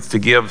ways to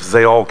give,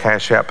 Zelle,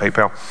 Cash App,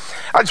 PayPal.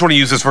 I just want to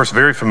use this verse,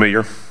 very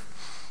familiar.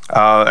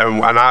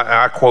 And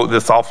I quote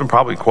this often,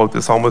 probably quote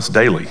this almost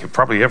daily,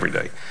 probably every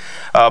day.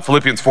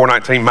 Philippians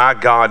 4:19, my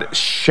God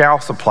shall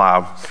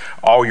supply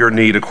all your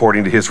need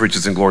according to his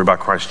riches and glory by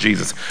Christ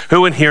Jesus.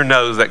 Who in here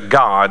knows that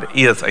God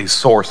is a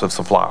source of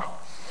supply?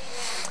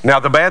 Now,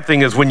 the bad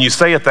thing is when you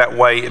say it that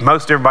way,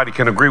 most everybody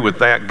can agree with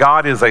that.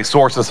 God is a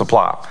source of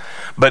supply.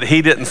 But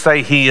he didn't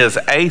say he is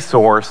a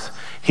source.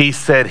 He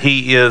said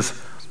he is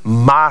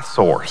my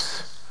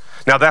source.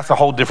 Now, that's a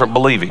whole different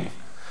believing.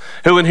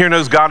 Who in here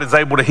knows God is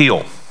able to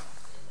heal?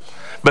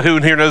 But who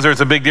in here knows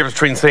there's a big difference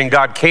between saying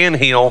God can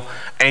heal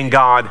and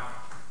God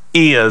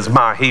is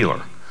my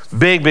healer?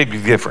 Big, big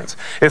difference.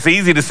 It's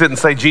easy to sit and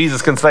say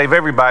Jesus can save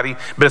everybody,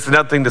 but it's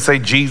another thing to say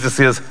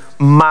Jesus is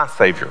my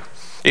Savior.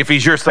 If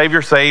he's your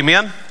Savior, say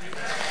amen.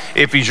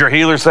 If he's your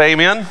healer, say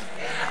amen.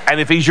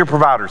 And if he's your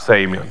provider,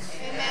 say amen.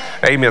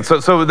 Amen.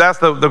 So that's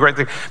the great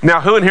thing.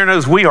 Now, who in here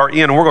knows we are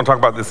in, and we're going to talk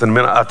about this in a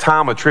minute, a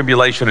time of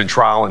tribulation and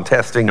trial and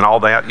testing and all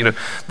that. You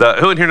know,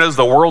 who in here knows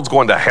the world's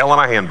going to hell in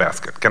a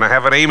handbasket? Can I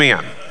have an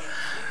amen?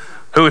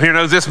 Who in here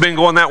knows it's been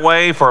going that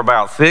way for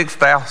about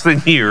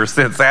 6,000 years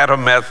since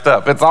Adam messed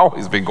up? It's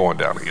always been going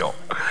downhill.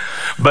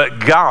 But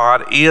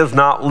God is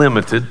not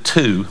limited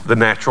to the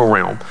natural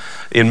realm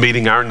in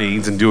meeting our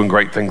needs and doing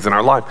great things in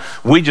our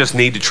life. We just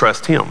need to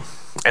trust him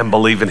and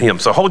believe in him.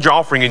 So hold your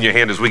offering in your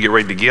hand as we get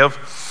ready to give.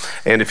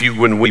 And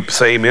when we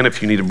say amen,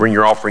 if you need to bring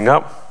your offering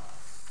up,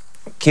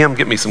 Kim,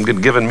 get me some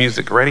good giving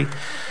music ready.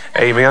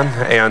 Amen.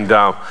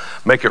 And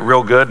make it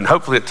real good. And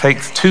hopefully it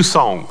takes 2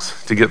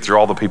 songs to get through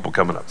all the people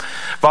coming up.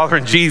 Father,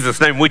 in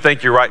Jesus' name, we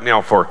thank you right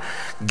now for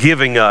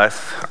giving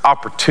us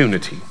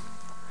opportunity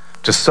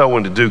to sow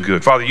and to do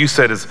good. Father, you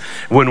said is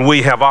when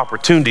we have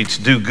opportunity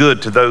to do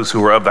good to those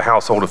who are of the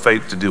household of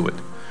faith to do it.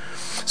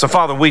 So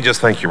Father, we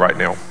just thank you right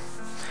now.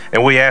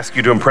 And we ask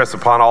you to impress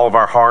upon all of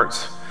our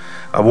hearts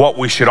what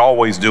we should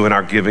always do in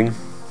our giving,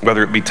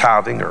 whether it be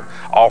tithing or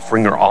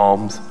offering or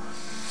alms.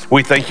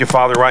 We thank you,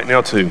 Father, right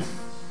now too,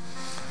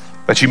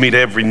 that you meet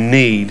every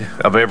need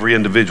of every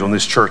individual in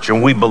this church.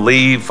 And we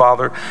believe,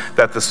 Father,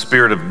 that the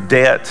spirit of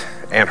debt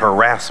and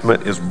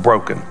harassment is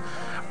broken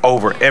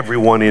over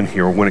everyone in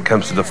here when it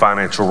comes to the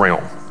financial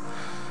realm.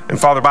 And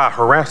Father, by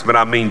harassment,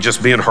 I mean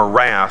just being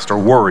harassed or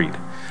worried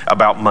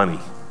about money.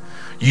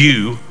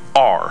 You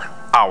are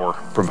our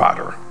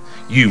provider.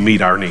 You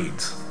meet our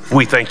needs.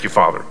 We thank you,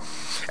 Father.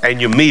 And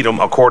you meet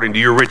them according to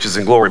your riches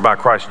and glory by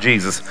Christ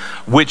Jesus,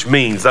 which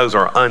means those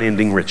are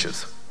unending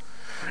riches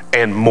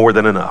and more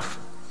than enough.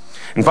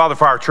 And Father,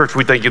 for our church,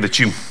 we thank you that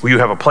you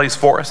have a place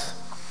for us,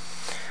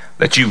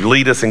 that you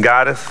lead us and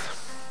guide us,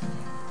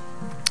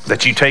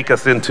 that you take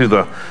us into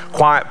the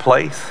quiet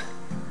place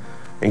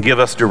and give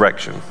us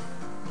direction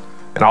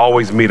and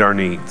always meet our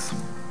needs,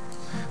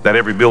 that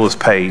every bill is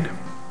paid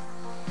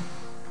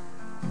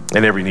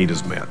and every need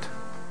is met.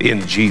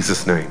 In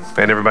Jesus' name.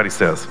 And everybody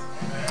says,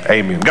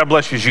 amen. God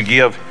bless you as you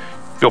give.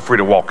 Feel free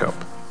to walk up.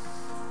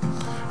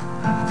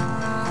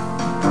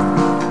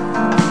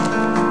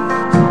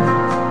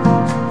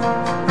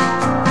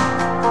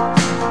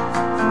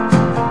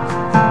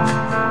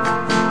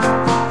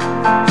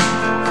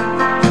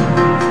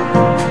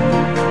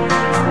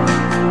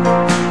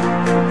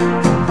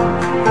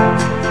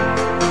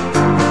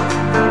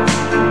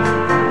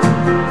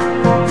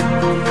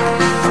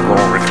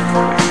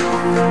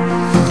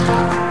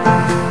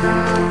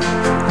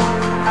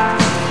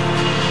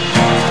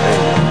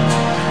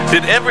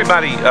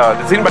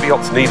 Does anybody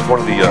else need one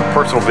of the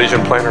personal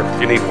vision planner?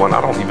 If you need one, I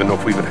don't even know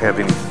if we even have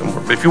any.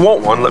 But if you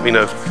want one, let me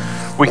know.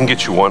 We can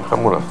get you one.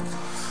 I'm going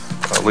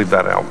to leave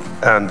that out.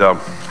 And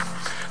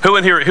who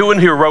in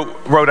here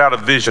wrote out a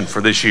vision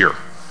for this year?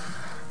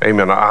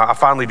 Amen. I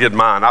finally did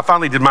mine. I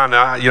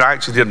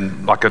actually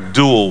did like a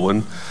dual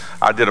one.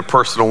 I did a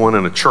personal one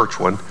and a church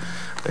one.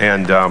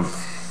 And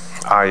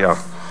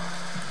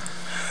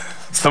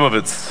some of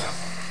it's,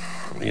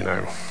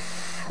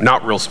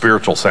 not real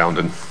spiritual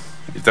sounding,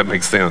 if that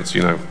makes sense,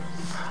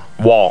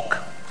 walk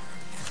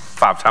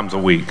 5 times a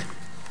week.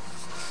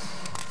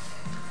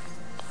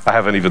 I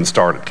haven't even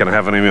started. Can I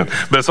have an amen?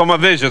 But it's on my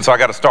vision, so I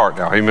got to start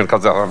now. Amen,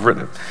 because I've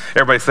written it.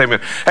 Everybody say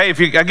amen. Hey, if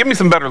you give me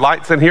some better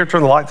lights in here,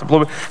 turn the lights up a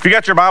little bit. If you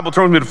got your Bible,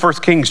 turn with me to 1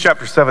 Kings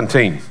chapter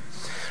 17.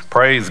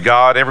 Praise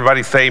God.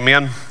 Everybody say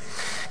amen.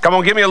 Come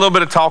on, give me a little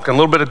bit of talking, a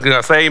little bit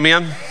of say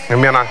amen.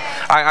 Amen.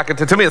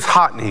 To me, it's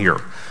hot in here.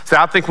 See,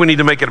 I think we need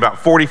to make it about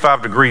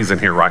 45 degrees in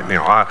here right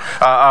now.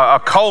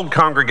 A cold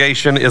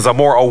congregation is a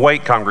more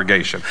awake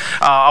congregation.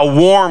 A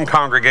warm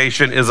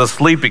congregation is a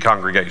sleepy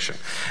congregation.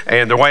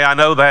 And the way I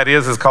know that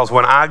is because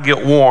when I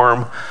get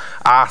warm,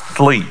 I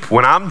sleep.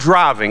 When I'm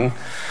driving,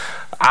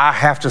 I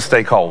have to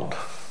stay cold.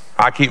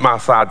 I keep my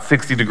side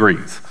 60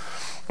 degrees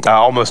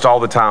almost all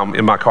the time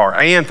in my car.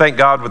 And thank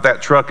God with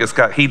that truck, it's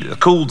got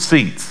cooled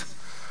seats.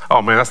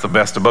 Oh man, that's the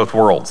best of both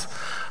worlds.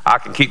 I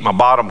can keep my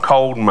bottom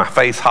cold and my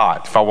face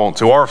hot if I want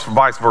to, or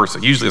vice versa.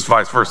 Usually it's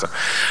vice versa.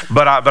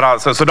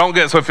 So don't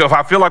get, so if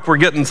I feel like we're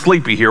getting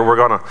sleepy here, we're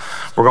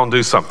gonna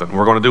do something.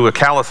 We're gonna do a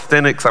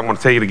calisthenics. I'm gonna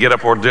tell you to get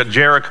up, or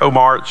Jericho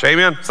march,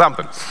 amen,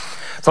 something.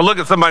 So look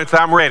at somebody and say,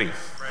 I'm ready.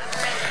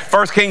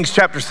 1 Kings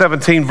chapter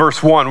 17,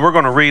 verse 1. We're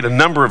going to read a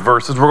number of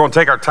verses. We're going to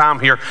take our time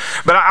here.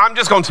 But I'm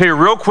just going to tell you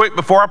real quick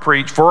before I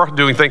preach, before I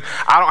do anything,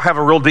 I don't have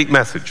a real deep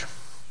message.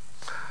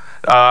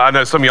 I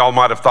know some of y'all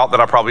might have thought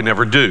that I probably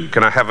never do.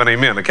 Can I have an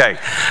amen? Okay.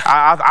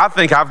 I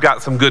think I've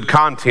got some good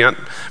content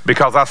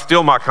because I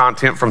steal my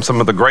content from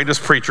some of the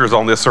greatest preachers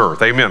on this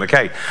earth. Amen.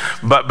 Okay.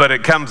 But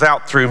it comes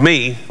out through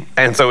me.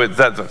 And so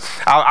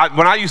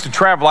when I used to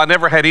travel, I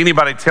never had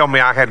anybody tell me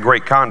I had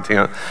great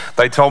content.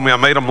 They told me I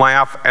made them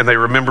laugh and they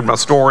remembered my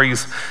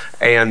stories,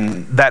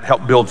 and that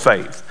helped build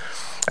faith.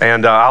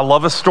 And I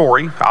love a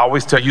story. I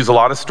always use a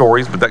lot of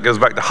stories, but that goes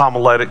back to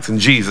homiletics and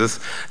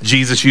Jesus.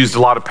 Jesus used a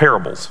lot of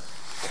parables.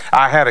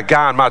 I had a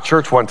guy in my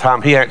church one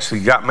time, he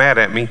actually got mad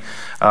at me.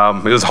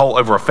 It was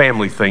over a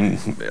family thing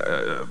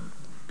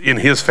in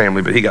his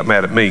family, but he got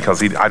mad at me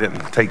because I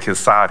didn't take his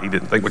side. He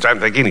didn't think, which I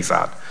didn't take any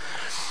side.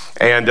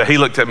 And he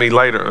looked at me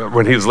later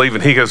when he was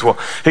leaving. He goes,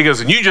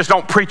 and you just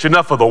don't preach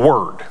enough of the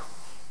word.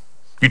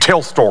 You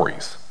tell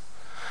stories.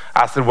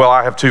 I said, well,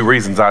 I have two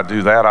reasons I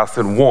do that. I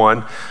said,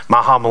 one,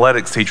 my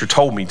homiletics teacher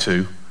told me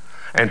to,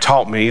 and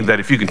taught me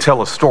that if you can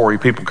tell a story,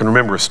 people can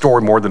remember a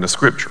story more than a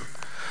scripture.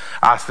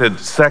 I said,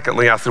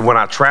 secondly, when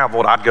I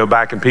traveled, I'd go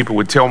back and people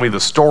would tell me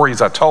the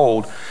stories I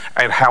told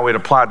and how it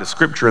applied to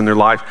scripture in their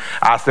life.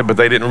 I said, but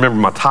they didn't remember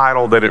my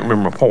title. They didn't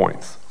remember my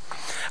points.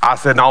 I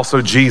said, and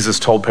also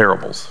Jesus told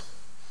parables.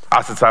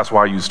 I said, so that's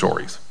why I use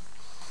stories.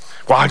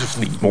 Well, I just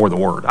need more of the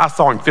word. I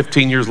saw him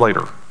 15 years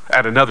later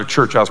at another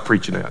church I was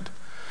preaching at.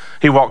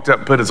 He walked up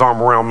and put his arm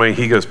around me.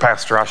 He goes,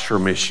 Pastor, I sure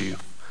miss you.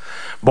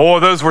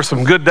 Boy, those were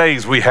some good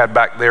days we had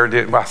back there,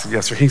 didn't we? I said,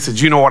 yes, sir. He said,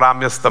 you know what I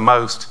miss the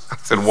most? I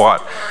said,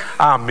 what?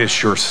 I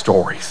miss your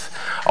stories.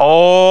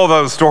 Oh,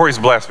 those stories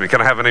bless me. Can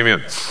I have an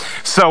amen?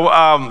 So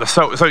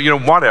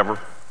whatever.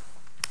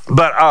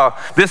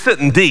 But this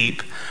isn't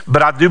deep,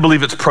 but I do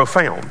believe it's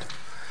profound.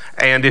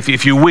 And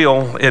if you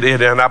will,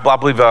 and I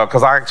believe,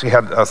 because I actually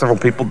had several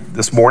people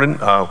this morning,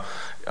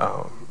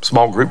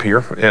 small group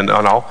here and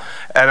all,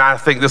 and I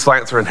think this will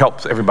answer and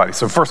helps everybody.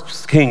 So 1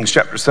 Kings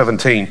chapter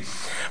 17.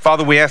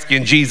 Father, we ask you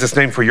in Jesus'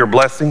 name for your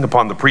blessing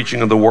upon the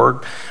preaching of the word.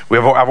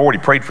 I've already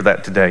prayed for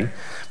that today.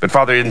 But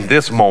Father, in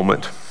this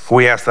moment,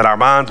 we ask that our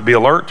minds be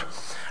alert,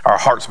 our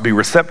hearts be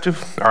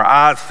receptive, our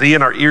eyes see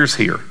and our ears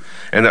hear.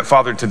 And that,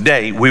 Father,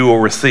 today we will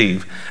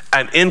receive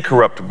an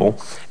incorruptible,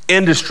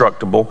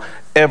 indestructible,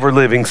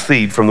 ever-living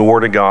seed from the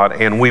Word of God,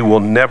 and we will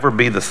never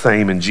be the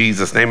same in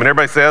Jesus' name. And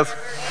everybody says,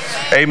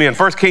 amen.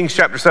 1 Kings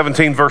chapter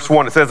 17, verse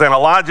 1, it says, and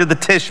Elijah the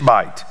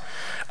Tishbite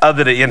of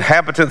the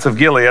inhabitants of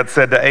Gilead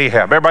said to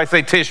Ahab. Everybody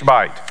say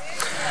Tishbite.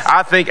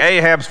 I think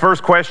Ahab's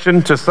first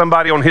question to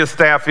somebody on his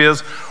staff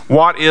is,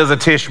 what is a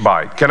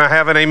Tishbite? Can I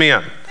have an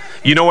amen?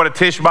 You know what a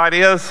Tishbite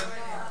is?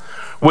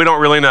 We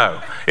don't really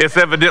know. It's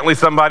evidently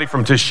somebody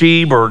from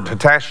Tashib or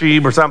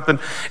Tashib or something.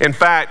 In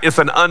fact, it's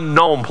an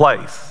unknown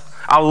place.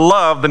 I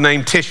love the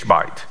name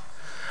Tishbite.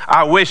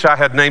 I wish I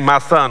had named my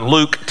son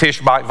Luke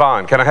Tishbite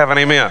Vaughn. Can I have an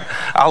amen?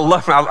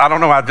 I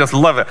don't know, I just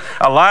love it.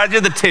 Elijah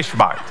the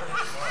Tishbite.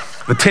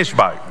 The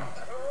Tishbite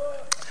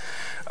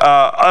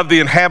of the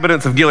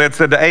inhabitants of Gilead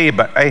said to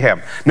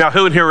Ahab. Now,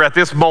 who in here at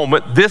this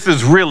moment, this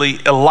is really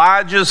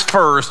Elijah's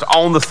first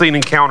on the scene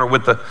encounter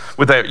with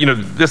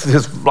this is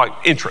his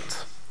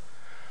entrance.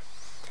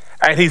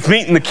 And he's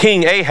meeting the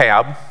king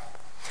Ahab,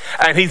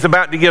 and he's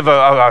about to give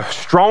a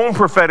strong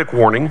prophetic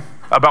warning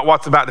about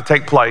what's about to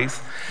take place.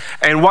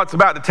 And what's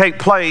about to take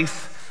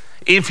place,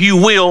 if you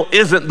will,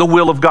 isn't the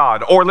will of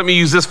God. Or let me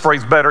use this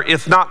phrase better,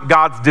 it's not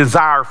God's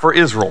desire for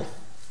Israel.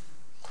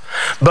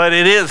 But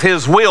it is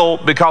his will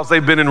because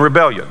they've been in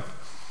rebellion.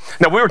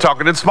 Now, we were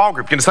talking in small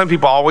group. Some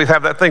people always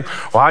have that thing,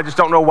 well, I just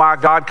don't know why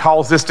God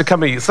calls this to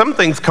come in. Some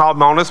things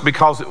come on us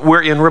because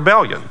we're in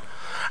rebellion.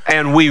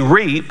 And we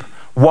reap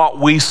what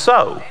we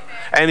sow.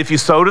 And if you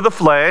sow to the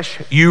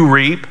flesh, you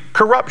reap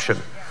corruption.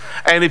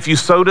 And if you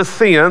sow to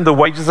sin, the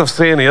wages of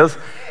sin is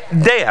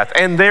death.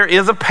 And there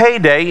is a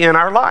payday in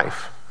our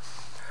life.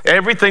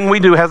 Everything we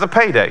do has a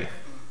payday.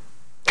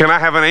 Can I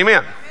have an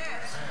amen?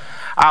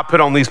 I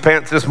put on these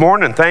pants this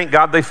morning and thank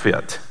God they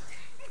fit.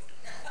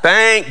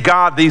 Thank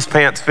God these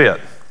pants fit.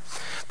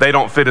 They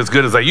don't fit as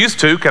good as they used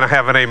to. Can I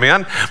have an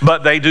amen?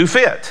 But they do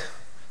fit.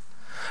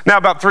 Now,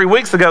 about 3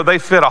 weeks ago, they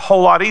fit a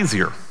whole lot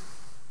easier.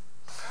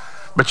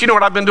 But you know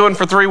what I've been doing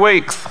for 3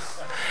 weeks?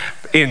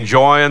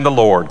 Enjoying the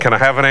Lord. Can I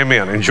have an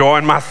amen?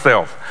 Enjoying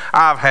myself.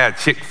 I've had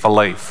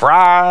Chick-fil-A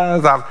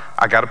fries.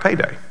 I got a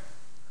payday.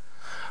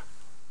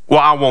 Well,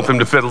 I want them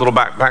to fit a little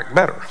back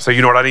better. So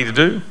you know what I need to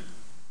do?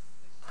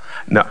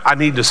 No, I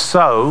need to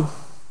sow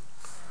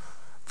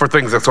for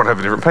things that's going to have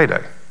a different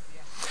payday.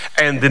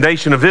 And the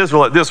nation of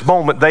Israel at this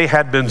moment, they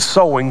had been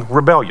sowing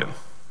rebellion.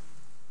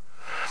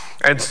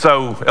 And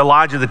so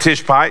Elijah the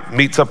Tishbite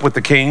meets up with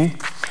the king.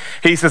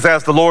 He says,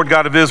 as the Lord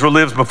God of Israel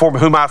lives before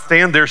whom I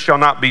stand, there shall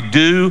not be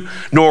dew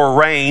nor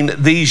rain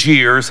these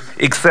years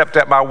except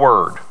at my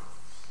word.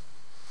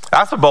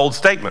 That's a bold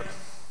statement.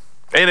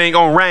 It ain't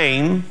going to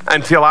rain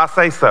until I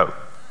say so.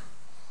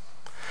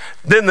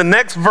 Then the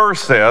next verse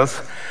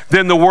says,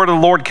 then the word of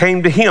the Lord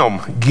came to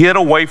him, get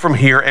away from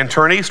here and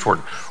turn eastward.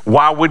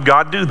 Why would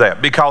God do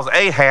that? Because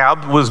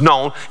Ahab was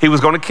known he was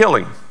going to kill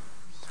him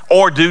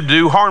or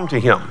do harm to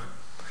him.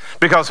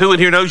 Because who in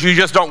here knows you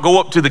just don't go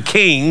up to the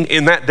king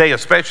in that day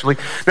especially.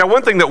 Now,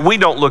 one thing that we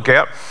don't look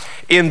at,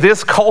 in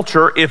this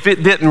culture, if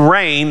it didn't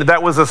rain,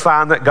 that was a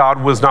sign that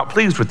God was not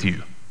pleased with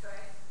you.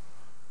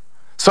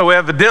 So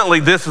evidently,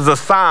 this is a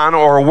sign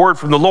or a word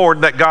from the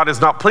Lord that God is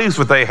not pleased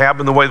with Ahab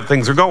and the way that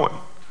things are going.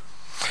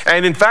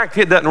 And in fact,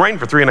 it doesn't rain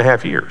for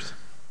 3.5 years.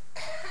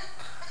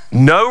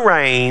 No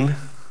rain,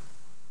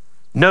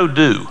 no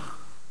dew,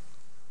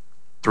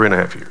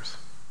 3.5 years.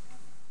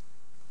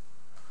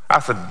 I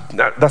said,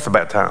 that's a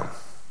bad time.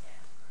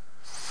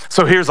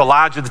 So here's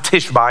Elijah the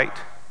Tishbite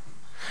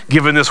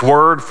giving this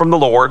word from the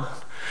Lord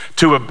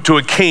to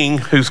a king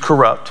who's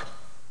corrupt,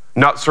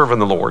 not serving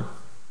the Lord.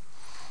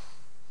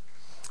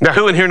 Now,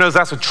 who in here knows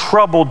that's a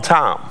troubled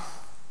time?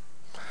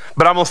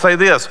 But I'm going to say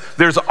this,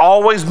 there's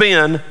always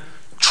been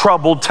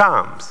troubled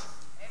times.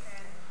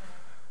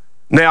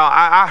 Now,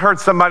 I heard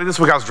somebody this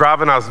week, I was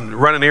driving, I was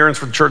running errands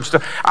for the church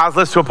stuff. I was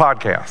listening to a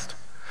podcast,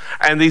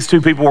 and these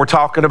two people were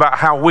talking about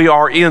how we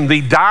are in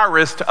the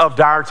direst of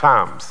dire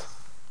times.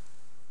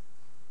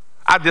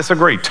 I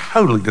disagree,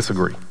 totally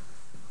disagree.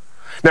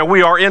 Now,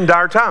 we are in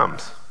dire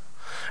times,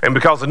 and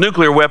because of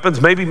nuclear weapons,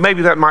 maybe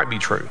that might be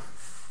true.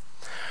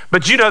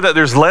 But you know that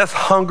there's less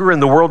hunger in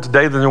the world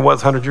today than there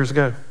was 100 years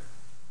ago?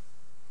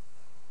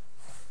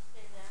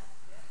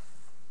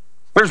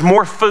 There's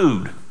more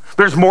food.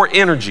 There's more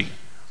energy.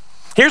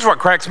 Here's what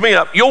cracks me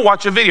up. You'll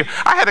watch a video.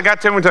 I had a guy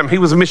tell me one time, he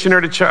was a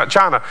missionary to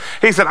China.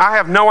 He said, I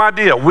have no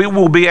idea. We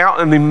will be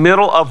out in the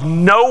middle of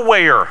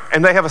nowhere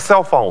and they have a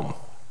cell phone.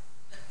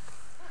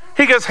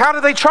 He goes, how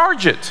do they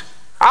charge it?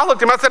 I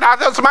looked at him, I said,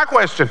 that's my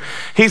question.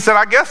 He said,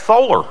 I guess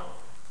solar.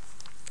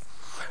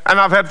 And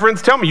I've had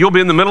friends tell me, you'll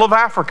be in the middle of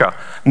Africa.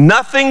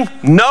 Nothing,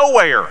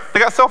 nowhere. They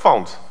got cell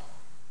phones.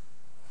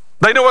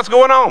 They know what's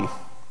going on.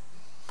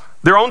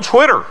 They're on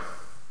Twitter.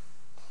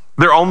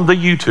 They're on the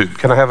YouTube.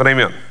 Can I have an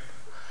amen?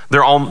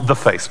 They're on the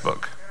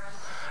Facebook.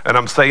 And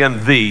I'm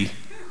saying the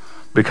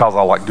because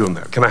I like doing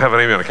that. Can I have an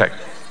amen? Okay.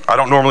 I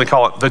don't normally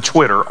call it the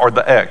Twitter or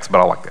the X,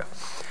 but I like that.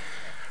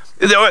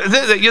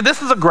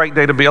 This is a great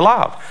day to be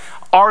alive.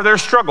 Are there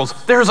struggles?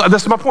 This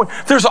is my point.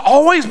 There's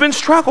always been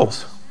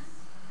struggles.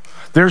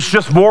 There's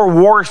just more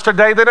wars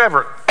today than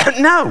ever.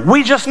 No,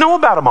 we just know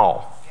about them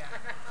all.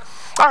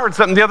 I heard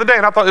something the other day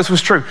and I thought this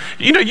was true.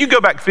 You know, you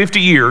go back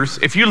 50 years,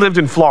 if you lived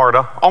in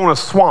Florida on a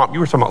swamp, you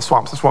were talking about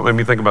swamps, that's what made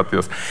me think about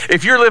this.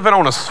 If you're living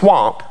on a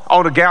swamp,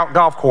 on a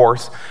golf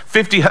course,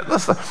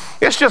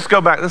 let's just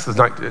go back, this is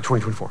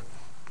 2024.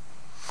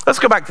 Let's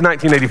go back to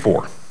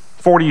 1984,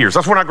 40 years.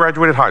 That's when I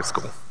graduated high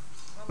school.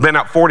 Been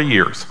out 40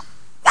 years.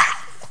 Wow,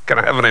 can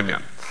I have an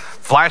amen?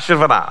 Flash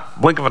of an eye,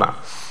 blink of an eye.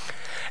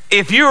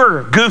 If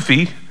you're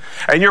goofy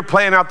and you're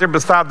playing out there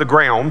beside the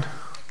ground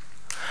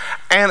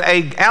and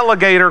a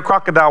alligator,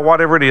 crocodile,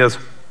 whatever it is,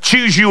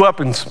 chews you up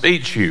and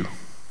eats you,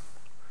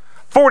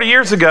 40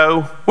 years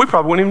ago, we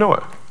probably wouldn't even know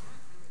it.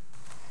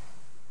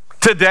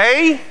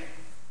 Today,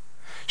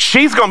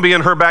 she's going to be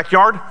in her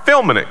backyard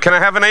filming it. Can I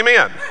have an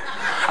amen?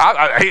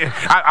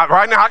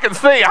 Right now I can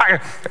see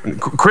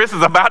Chris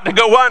is about to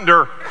go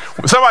under.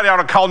 Somebody ought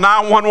to call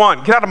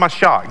 911. Get out of my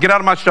shot. Get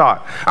out of my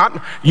shot.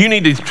 You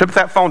need to put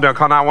that phone down,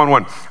 call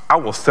 911. I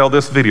will sell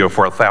this video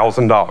for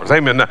 $1,000.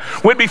 Amen. Now,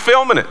 we'd be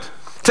filming it.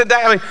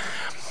 Today, I mean,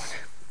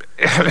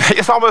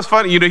 it's almost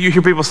funny. You know, you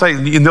hear people say,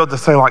 you know, they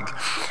say like,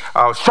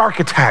 shark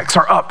attacks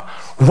are up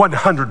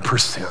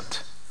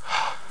 100%.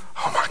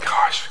 Oh my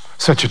gosh,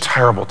 such a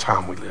terrible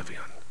time we live in.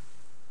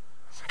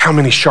 How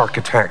many shark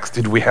attacks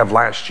did we have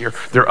last year?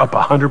 They're up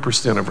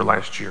 100% over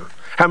last year.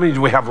 How many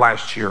did we have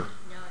last year?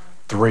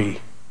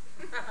 3.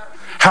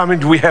 How many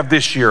do we have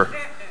this year?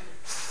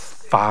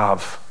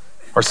 5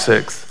 or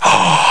 6.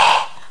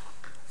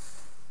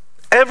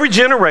 Every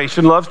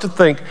generation loves to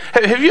think,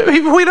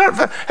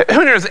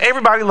 who knows,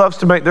 everybody loves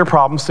to make their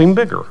problems seem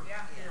bigger.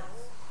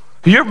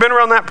 Have you ever been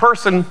around that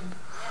person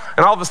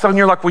and all of a sudden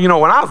you're like, well, you know,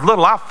 when I was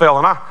little, I fell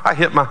and I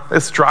hit I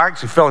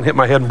actually fell and hit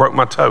my head and broke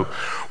my toe.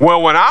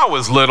 Well, when I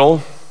was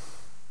little,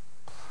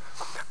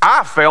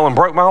 I fell and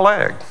broke my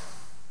leg.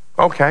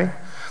 Okay.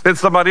 Then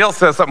somebody else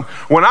says something.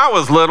 When I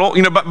was little,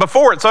 you know, but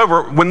before it's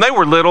over, when they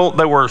were little,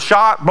 they were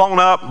shot, blown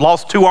up,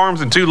 lost 2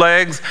 arms and 2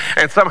 legs,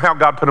 and somehow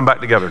God put them back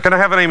together. Can I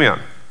have an amen?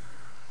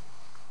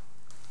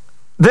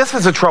 This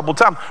is a troubled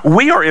time.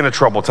 We are in a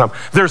troubled time.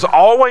 There's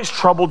always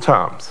troubled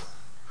times.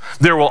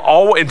 There will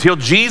always, until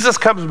Jesus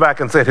comes back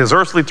and set his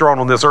earthly throne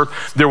on this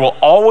earth, there will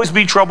always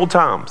be troubled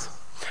times.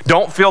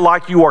 Don't feel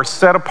like you are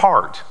set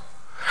apart.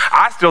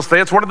 I still say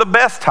it's one of the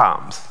best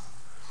times.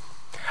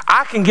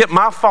 I can get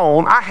my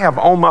phone, I have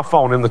on my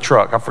phone in the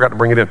truck, I forgot to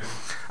bring it in.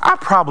 I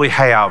probably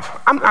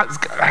have, I'm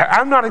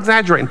not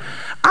exaggerating,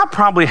 I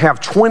probably have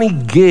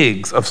 20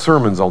 gigs of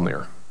sermons on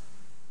there.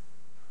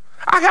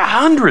 I got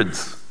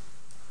hundreds.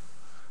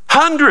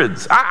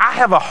 I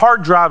have a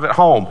hard drive at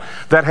home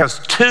that has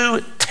 2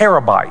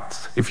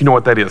 terabytes, if you know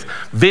what that is.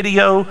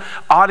 Video,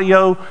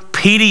 audio,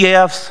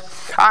 PDFs.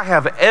 I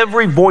have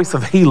every Voice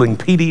of Healing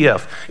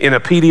PDF in a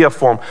PDF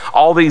form,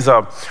 all these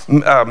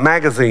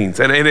magazines,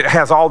 and it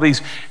has all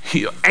these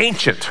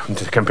ancient,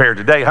 compared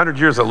to today, 100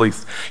 years at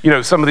least,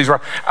 some of these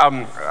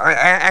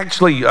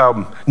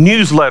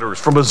newsletters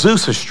from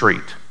Azusa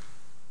Street.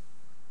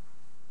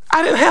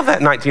 I didn't have that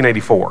in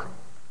 1984.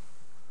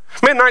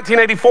 Man,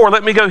 1984,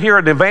 let me go hear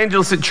an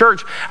evangelist at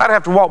church. I'd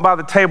have to walk by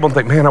the table and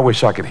think, man, I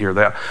wish I could hear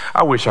that.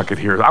 I wish I could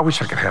hear that. I wish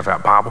I could have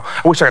that Bible.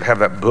 I wish I could have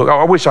that book.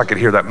 I wish I could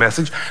hear that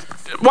message.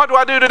 What do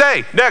I do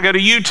today? Now I go to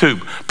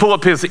YouTube, pull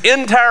up his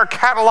entire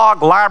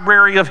catalog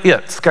library of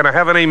hits. Can I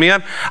have an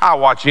amen? I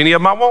watch any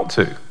of them I want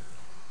to.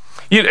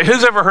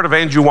 Who's ever heard of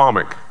Andrew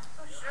Womack?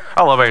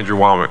 I love Andrew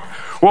Womack.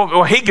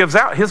 Well, he gives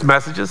out his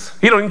messages.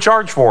 He don't even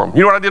charge for them.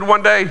 You know what I did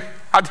one day?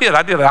 I did.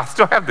 I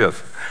still have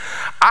this.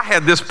 I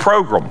had this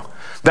program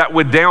that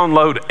would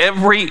download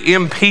every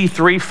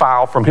MP3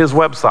 file from his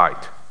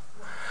website.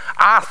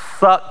 I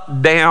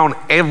sucked down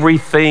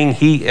everything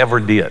he ever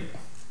did.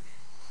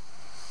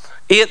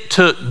 It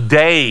took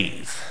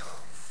days.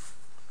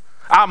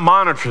 I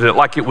monitored it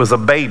like it was a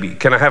baby.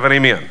 Can I have an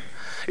amen?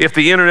 If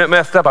the internet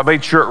messed up, I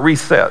made sure it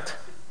reset.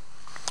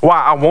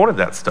 Why? I wanted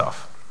that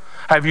stuff.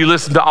 Have you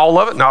listened to all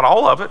of it? Not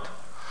all of it,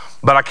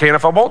 but I can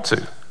if I want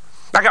to.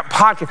 I got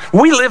podcasts.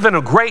 We live in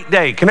a great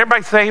day. Can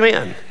everybody say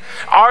amen?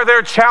 Are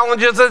there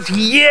challenges?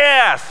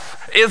 Yes.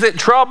 Is it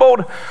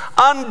troubled?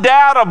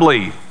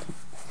 Undoubtedly.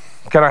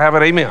 Can I have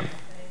an amen?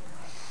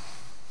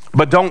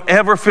 But don't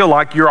ever feel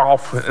like you're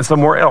off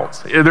somewhere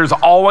else. There's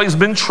always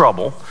been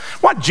trouble.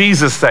 What did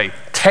Jesus say?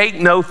 Take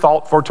no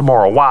thought for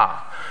tomorrow. Why?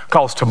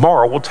 Because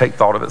tomorrow will take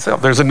thought of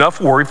itself. There's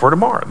enough worry for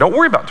tomorrow. Don't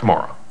worry about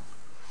tomorrow.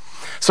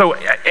 So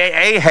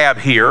Ahab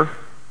here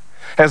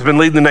has been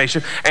leading the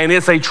nation, and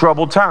it's a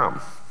troubled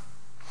time.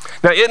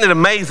 Now, isn't it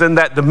amazing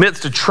that in the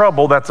midst of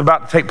trouble that's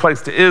about to take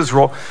place to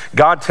Israel,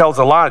 God tells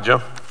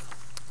Elijah,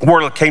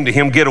 word came to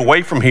him, get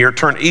away from here,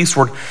 turn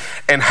eastward,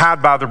 and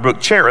hide by the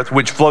brook Cherith,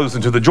 which flows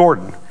into the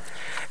Jordan.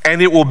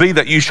 And it will be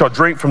that you shall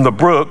drink from the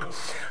brook,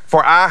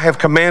 for I have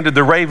commanded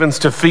the ravens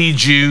to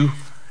feed you.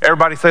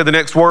 Everybody say the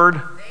next word.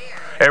 There.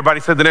 Everybody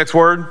say the next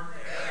word. There.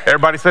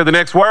 Everybody say the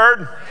next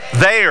word.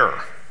 There.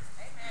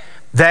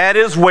 That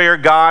is where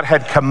God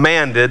had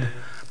commanded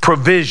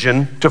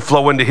provision to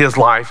flow into his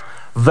life,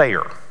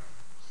 there.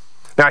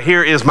 Now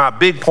here is my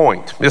big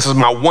point. This is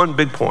my one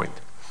big point.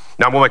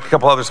 Now I'm going to make a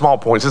couple other small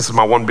points. This is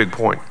my one big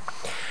point.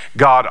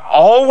 God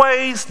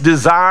always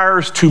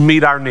desires to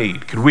meet our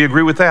need. Could we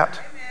agree with that?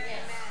 Amen.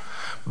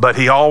 But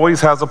he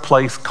always has a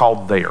place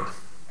called there.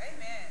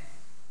 Amen.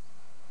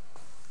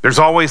 There's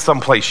always some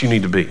place you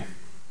need to be.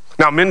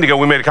 Now a minute ago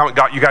we made a comment,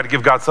 God, you got to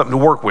give God something to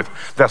work with.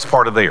 That's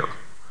part of there.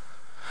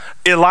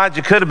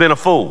 Elijah could have been a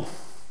fool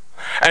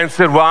and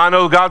said, well, I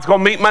know God's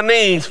going to meet my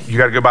needs. You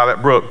got to go by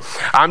that brook.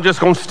 I'm just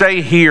going to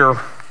stay here.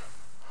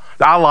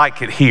 I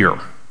like it here.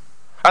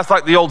 That's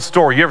like the old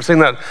story. You ever seen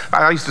that?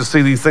 I used to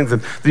see these things,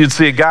 and you'd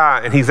see a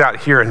guy, and he's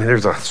out here, and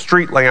there's a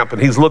street lamp,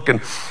 and he's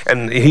looking,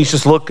 and he's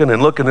just looking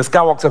and looking. This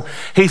guy walks up.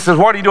 He says,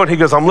 what are you doing? He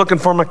goes, I'm looking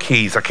for my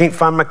keys. I can't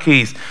find my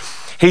keys.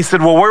 He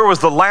said, well, where was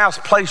the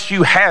last place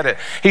you had it?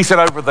 He said,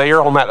 over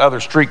there on that other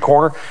street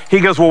corner. He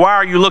goes, well, why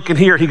are you looking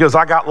here? He goes,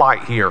 I got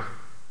light here.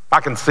 I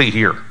can see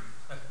here.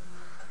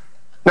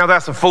 Now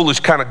that's a foolish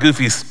kind of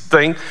goofy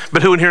thing,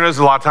 but who in here knows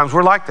a lot of times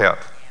we're like that?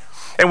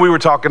 And we were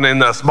talking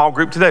in a small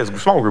group today. The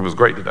small group was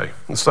great today.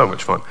 It was so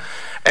much fun.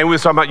 And we were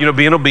talking about,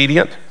 being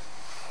obedient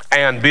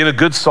and being a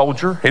good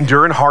soldier,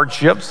 enduring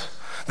hardships.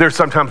 There's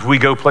sometimes we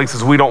go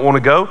places we don't want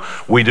to go.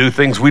 We do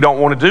things we don't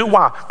want to do.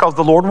 Why? Because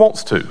the Lord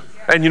wants to.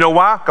 And you know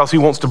why? Because he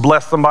wants to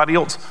bless somebody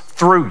else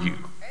through you.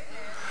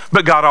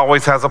 But God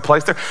always has a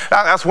place there.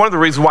 That's one of the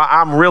reasons why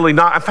I'm really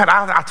not. In fact,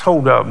 I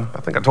told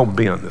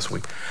Ben this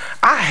week,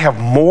 I have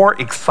more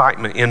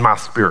excitement in my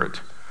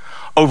spirit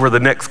for the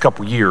next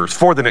couple years,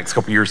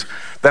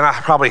 than I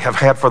probably have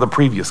had for the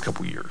previous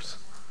couple years.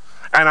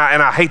 And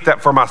I hate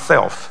that for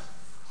myself,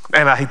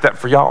 and I hate that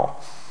for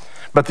y'all.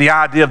 But the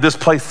idea of this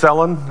place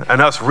selling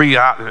and us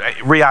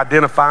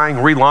re-identifying,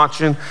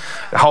 relaunching,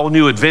 a whole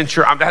new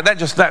adventure, I'm telling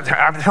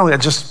you,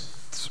 that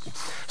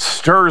just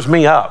stirs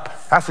me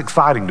up. That's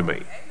exciting to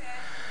me.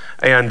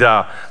 And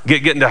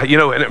getting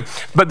to,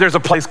 but there's a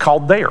place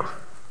called there.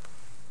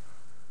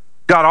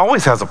 God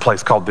always has a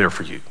place called there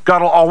for you.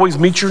 God will always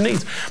meet your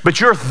needs. But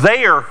your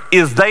there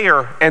is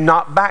there and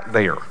not back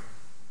there.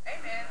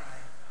 Amen.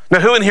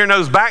 Now, who in here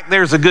knows back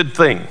there is a good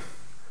thing?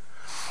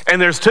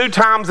 And there's 2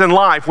 times in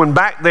life when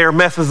back there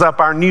messes up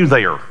our new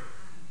there.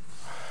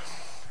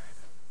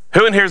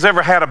 Who in here has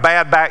ever had a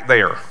bad back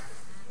there?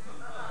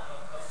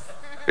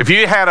 If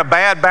you had a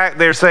bad back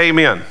there, say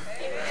amen.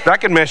 Amen. That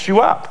can mess you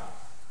up.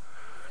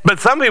 But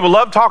some people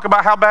love to talk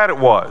about how bad it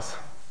was.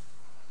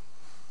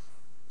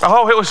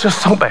 Oh, it was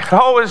just so bad.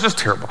 Oh, it was just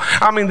terrible.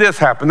 I mean, this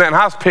happened, that, and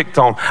I was picked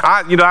on.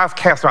 I was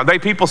cast out.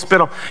 People spit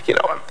on.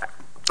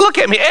 Look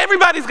at me.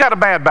 Everybody's got a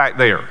bad back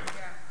there.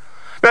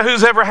 Now,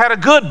 who's ever had a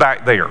good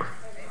back there?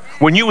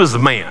 When you was the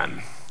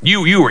man,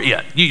 you were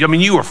it.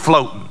 You were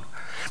floating.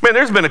 Man,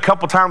 there's been a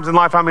couple times in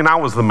life, I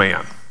was the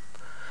man.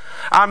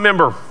 I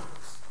remember,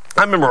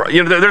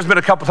 there's been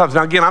a couple times.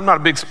 Now, again, I'm not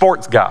a big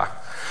sports guy,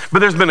 but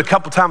there's been a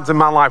couple times in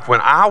my life when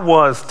I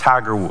was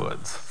Tiger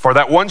Woods for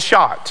that one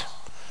shot.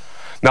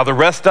 Now, the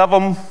rest of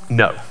them,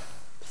 no.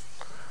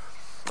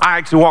 I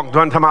actually walked,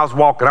 one time I was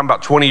walking, I'm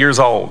about 20 years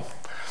old.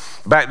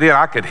 Back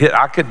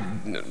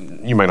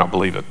then, you may not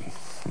believe it,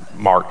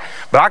 Mark,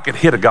 but I could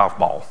hit a golf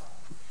ball.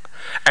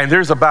 And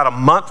there's about a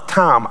month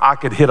time I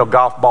could hit a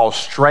golf ball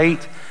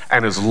straight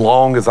and as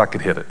long as I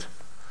could hit it.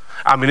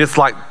 It's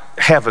like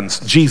heavens,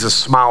 Jesus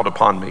smiled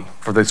upon me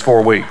for these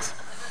 4 weeks.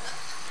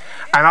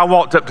 And I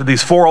walked up to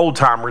these 4 old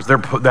timers,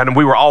 and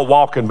we were all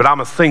walking, but I'm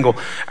a single,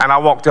 and I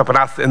walked up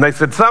and they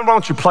said, son, why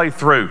don't you play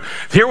through?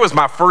 Here was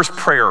my first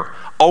prayer.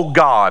 Oh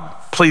God,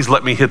 please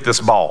let me hit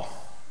this ball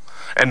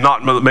and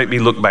not make me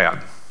look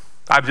bad.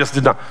 I just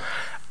did not.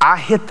 I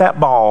hit that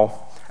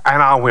ball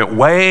and I went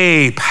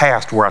way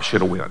past where I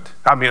should have went.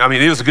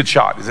 It was a good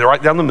shot. It's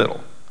right down the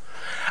middle.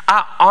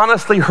 I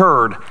honestly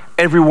heard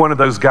every one of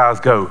those guys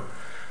go,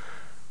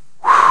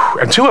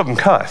 whew, and 2 of them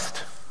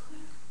cussed.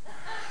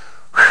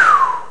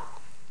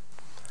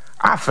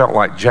 I felt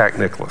like Jack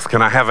Nicklaus.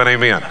 Can I have an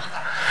amen?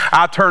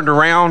 I turned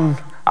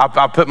around.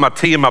 I put my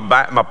tea in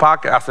my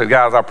pocket. I said,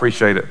 guys, I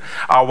appreciate it.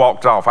 I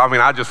walked off.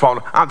 I just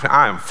walked.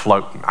 I am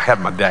floating. I had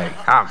my day.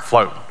 I'm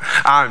floating.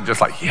 I'm just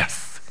like,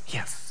 yes,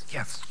 yes,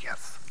 yes,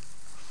 yes.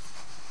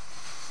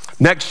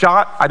 Next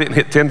shot, I didn't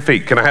hit 10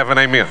 feet. Can I have an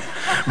amen?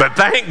 But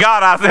thank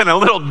God I was in a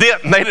little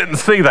dip and they didn't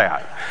see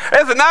that.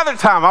 There's another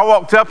time I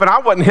walked up and I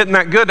wasn't hitting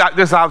that good. I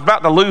was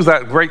about to lose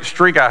that great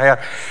streak I had.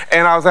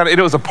 And I was it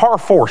was a par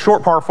 4,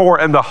 short par 4,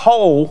 and the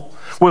hole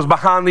was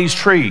behind these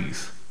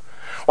trees.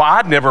 Well,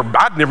 I'd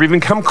never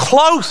even come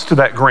close to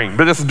that green,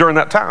 but this is during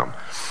that time.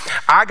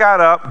 I got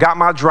up, got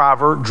my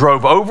driver,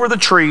 drove over the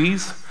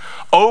trees,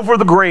 over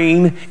the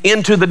green,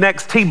 into the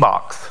next tee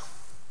box.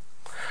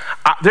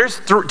 There's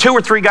 2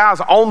 or 3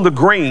 guys on the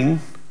green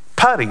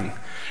putting.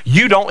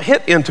 You don't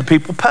hit into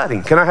people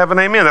putting. Can I have an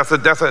amen?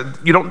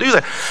 You don't do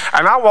that.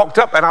 And I walked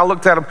up and I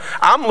looked at them.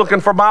 I'm looking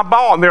for my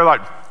ball. And they're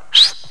like,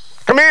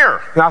 come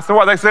here. And I said,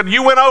 what? They said,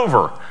 you went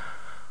over.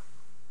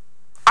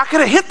 I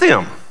could have hit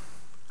them.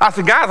 I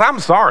said, guys, I'm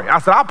sorry. I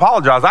said, I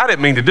apologize. I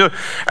didn't mean to do it.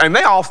 And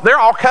they're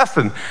all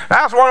cussing.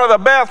 That's one of the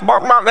best.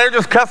 They're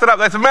just cussing up.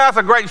 They said, man, that's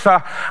a great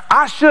shot.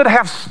 I should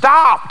have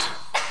stopped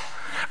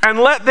and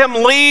let them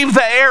leave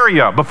the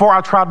area before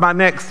I tried my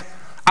next,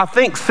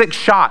 6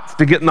 shots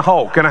to get in the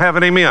hole. Can I have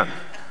an amen?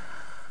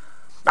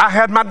 I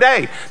had my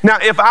day. Now,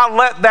 if I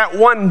let that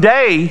one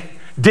day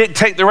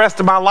dictate the rest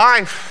of my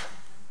life,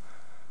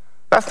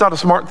 that's not a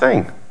smart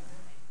thing.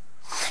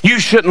 You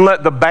shouldn't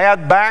let the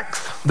bad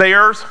backs,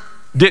 theirs,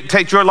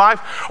 dictate your life,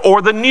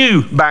 or the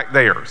new back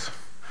theirs.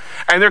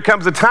 And there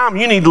comes a time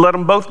you need to let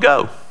them both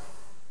go.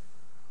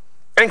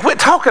 And quit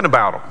talking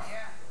about them.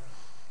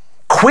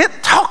 Quit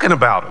talking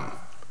about them.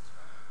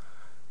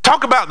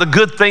 Talk about the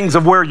good things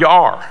of where you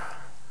are.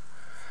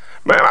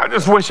 Man, I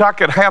just wish I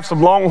could have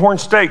some longhorn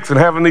steaks and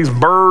having these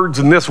birds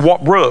in this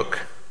brook.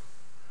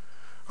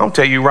 I'll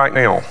tell you right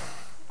now,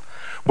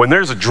 when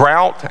there's a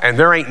drought and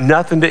there ain't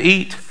nothing to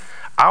eat,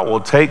 I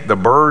will take the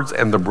birds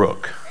and the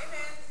brook.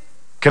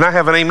 Can I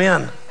have an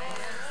amen?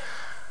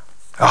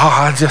 Oh,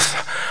 I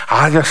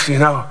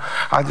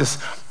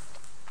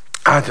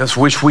just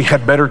wish we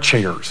had better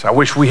chairs. I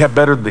wish we had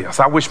better this.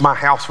 I wish my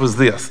house was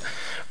this.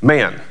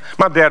 Man,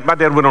 my dad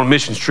went on a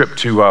missions trip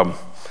to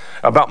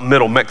about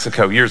middle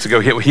Mexico years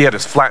ago. He had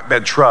his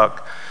flatbed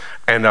truck,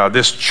 and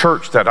this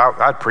church that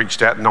I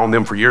preached at and known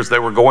them for years, they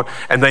were going,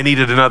 and they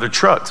needed another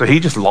truck. So he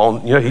just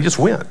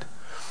went.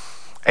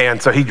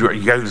 And so he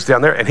goes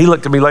down there, and he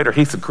looked at me later.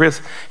 He said,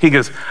 Chris, he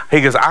goes,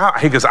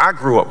 I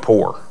grew up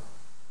poor.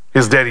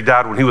 His daddy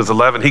died when he was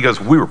 11. He goes,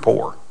 we were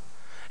poor.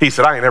 He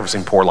said, I ain't ever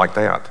seen poor like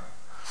that.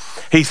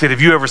 He said, have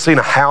you ever seen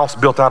a house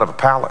built out of a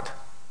pallet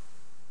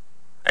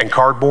and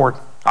cardboard?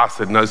 I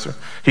said, no, sir.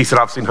 He said,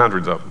 I've seen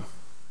hundreds of them.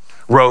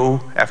 Row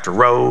after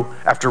row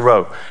after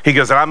row. He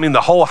goes,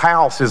 the whole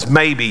house is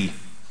maybe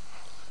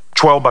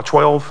 12 by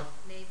 12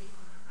 maybe,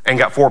 and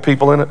got 4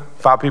 people in it,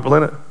 5 people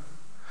in it.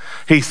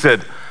 He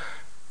said,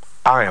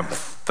 I am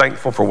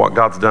thankful for what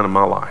God's done in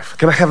my life.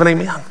 Can I have an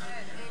amen? Amen.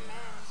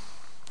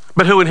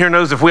 But who in here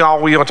knows if we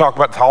want to talk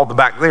about all the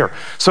back there?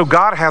 So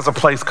God has a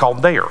place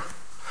called there.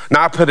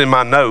 Now I put in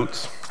my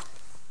notes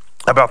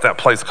about that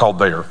place called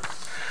there.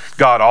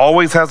 God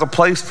always has a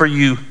place for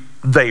you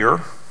there.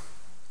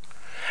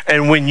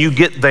 And when you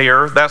get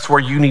there, that's where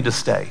you need to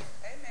stay.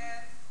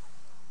 Amen.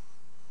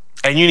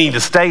 And you need to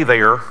stay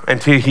there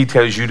until he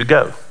tells you to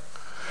go.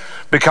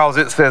 Because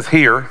it says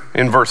here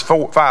in verse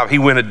 5, he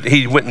went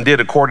and did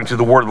according to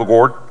the word of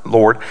the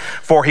Lord.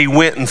 For he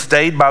went and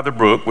stayed by the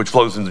brook, which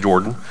flows into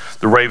Jordan.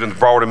 The ravens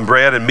brought him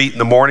bread and meat in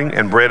the morning,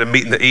 and bread and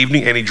meat in the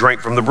evening, and he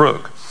drank from the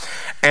brook.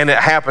 And it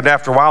happened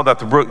after a while that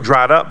the brook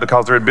dried up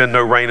because there had been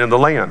no rain in the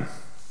land.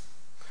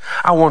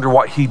 I wonder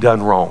what he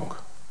done wrong.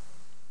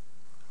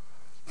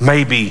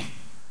 Maybe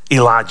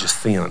Elijah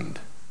sinned.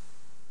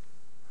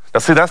 Now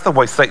see, that's the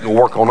way Satan will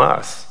work on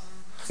us.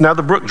 Now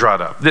the brook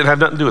dried up. Didn't have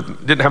nothing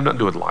to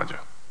do with Elijah.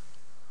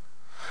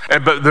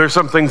 But there's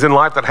some things in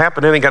life that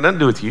happen, it ain't got nothing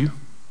to do with you.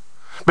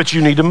 But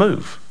you need to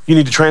move. You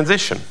need to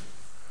transition.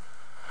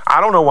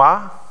 I don't know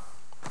why.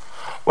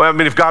 Well, I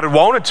mean, if God had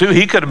wanted to,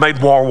 he could have made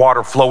more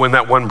water flow in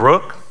that one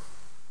brook.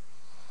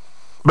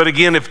 But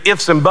again, if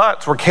ifs and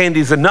buts were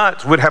candies and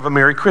nuts, we'd have a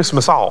Merry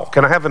Christmas all.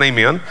 Can I have an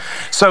amen?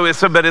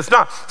 But it's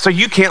not. So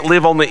you can't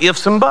live on the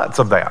ifs and buts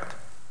of that.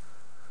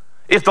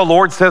 If the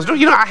Lord says,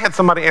 I had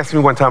somebody ask me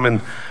one time,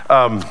 in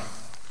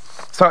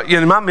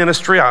my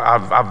ministry,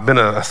 I've been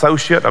an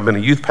associate, I've been a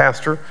youth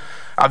pastor.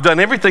 I've done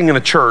everything in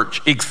a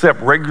church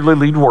except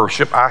regularly lead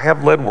worship. I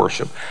have led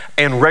worship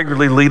and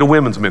regularly lead a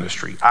women's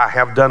ministry. I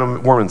have done a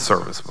women's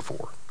service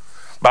before.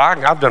 But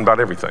I've done about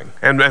everything.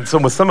 And so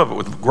with some of it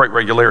with great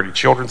regularity.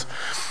 Children's,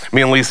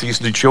 me and Lisa used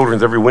to do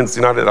children's every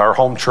Wednesday night at our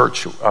home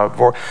church.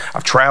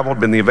 I've traveled,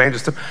 been the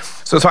evangelist.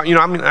 So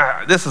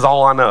this is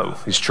all I know,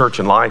 is church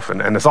and life,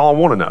 and it's all I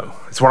want to know.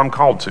 It's what I'm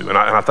called to, and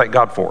I thank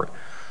God for it.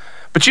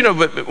 But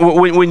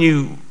when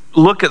you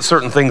look at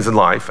certain things in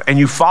life and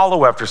you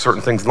follow after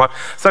certain things in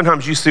life,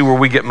 sometimes you see where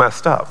we get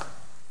messed up.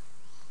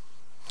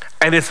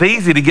 And it's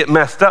easy to get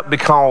messed up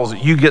because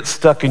you get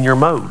stuck in your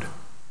mode.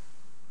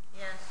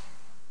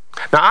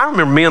 Now, I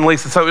remember me and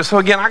Lisa, so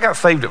again, I got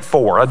saved at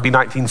 4. That'd be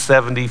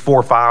 1970,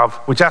 4, 5,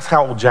 which that's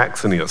how old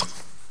Jackson is.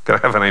 Can I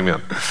have an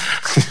amen?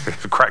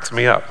 It cracks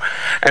me up.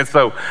 And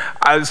so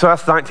that's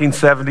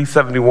 1970,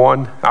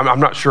 71. I'm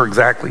not sure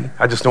exactly.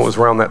 I just know it was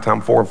around that time,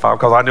 4 and 5,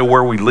 because I knew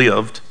where we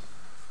lived.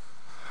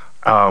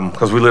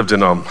 Because we lived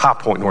in High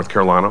Point, North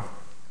Carolina.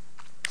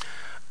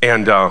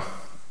 And I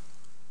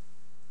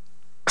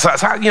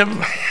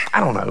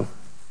don't know.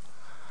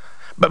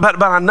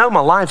 But I know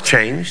my life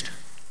changed.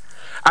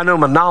 I know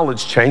my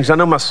knowledge changed. I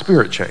know my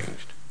spirit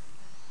changed.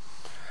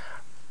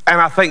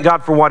 And I thank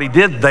God for what he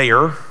did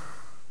there.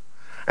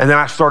 And then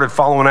I started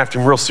following after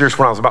him real serious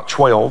when I was about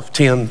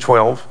 10,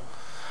 12.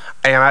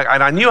 And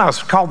I knew I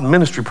was called in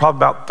ministry probably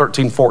about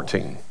 13,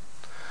 14.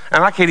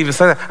 And I can't even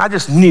say that. I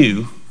just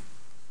knew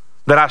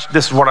that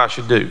this is what I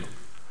should do.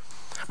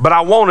 But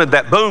I wanted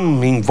that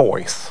booming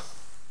voice.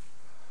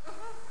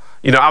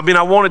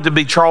 I wanted to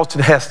be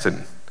Charlton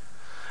Heston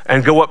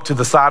and go up to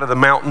the side of the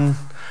mountain.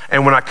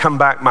 And when I come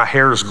back, my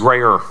hair is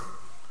grayer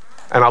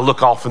and I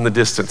look off in the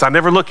distance. I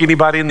never look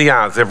anybody in the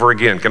eyes ever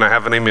again. Can I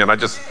have an amen?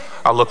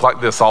 I look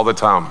like this all the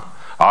time.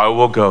 I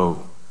will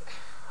go.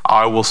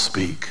 I will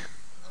speak.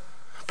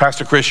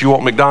 Pastor Chris, you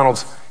want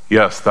McDonald's?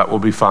 Yes, that will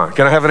be fine.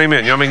 Can I have an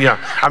amen? Yeah.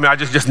 I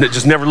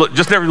just never look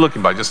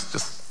anybody.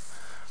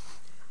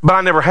 But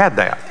I never had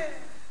that.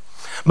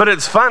 But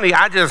it's funny,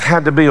 I just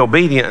had to be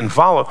obedient and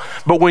follow.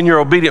 But when you're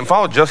obedient and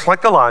follow, just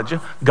like Elijah,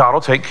 God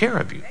will take care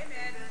of you.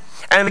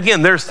 And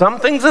again, there's some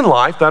things in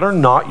life that are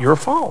not your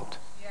fault.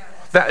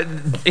 That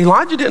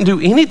Elijah didn't do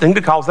anything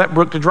to cause that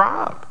brook to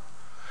dry up.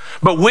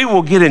 But we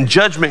will get in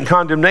judgment and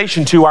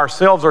condemnation to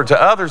ourselves or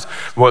to others.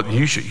 Well,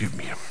 you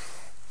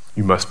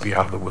must be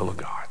out of the will of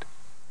God.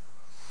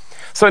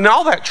 So in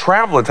all that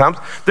travel at times,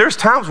 there's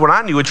times when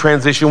I knew a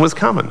transition was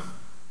coming.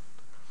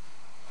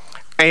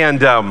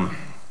 And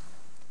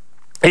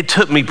it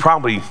took me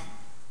probably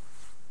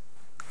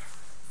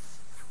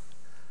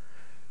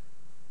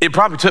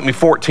 13,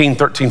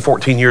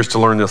 14 years to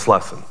learn this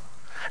lesson.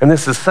 And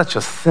this is such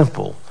a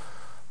simple,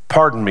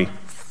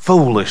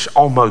 foolish,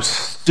 almost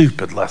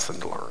stupid lesson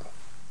to learn.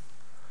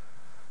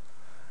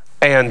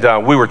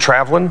 And we were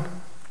traveling.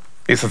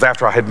 He says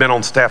after I had been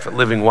on staff at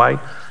Living Way,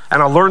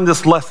 and I learned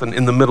this lesson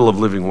in the middle of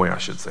Living Way, I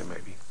should say,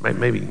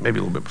 maybe a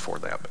little bit before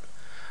that.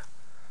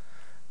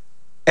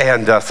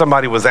 And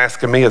somebody was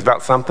asking me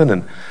about something,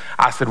 and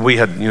I said we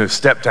had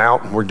stepped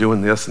out and we're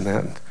doing this and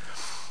that.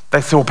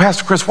 They said, well,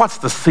 Pastor Chris, what's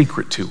the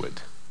secret to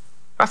it?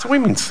 I said, what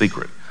do you mean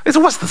secret? They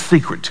said, what's the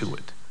secret to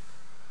it?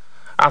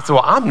 I said,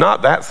 well, I'm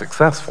not that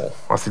successful.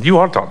 I said, you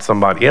ought to talk to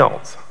somebody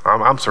else.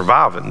 I'm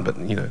surviving, but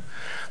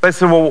They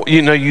said, well,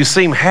 you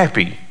seem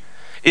happy.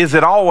 Is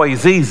it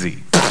always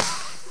easy?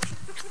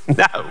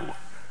 No.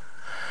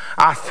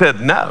 I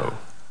said, no.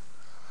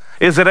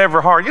 Is it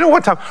ever hard?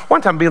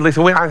 One time, Billy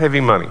said, we didn't have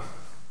any money.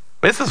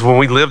 This is when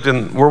we lived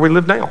where we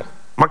live now.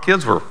 My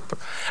kids were,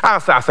 I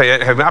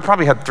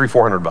probably had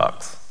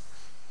 $300-400.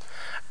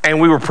 And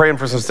we were praying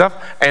for some stuff,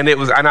 and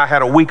I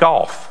had a week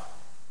off.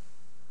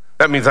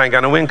 That means I ain't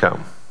got no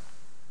income.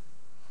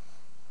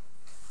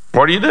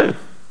 What do?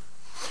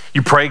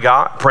 You pray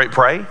God,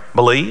 pray,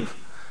 believe.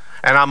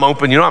 And I'm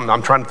open,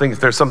 I'm trying to think if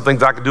there's some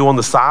things I could do on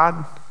the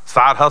side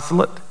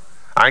hustle it.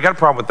 I ain't got a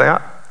problem with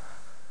that.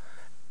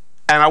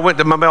 And I went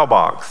to my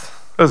mailbox.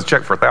 There was a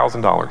check for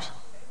 $1,000.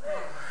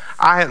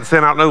 I hadn't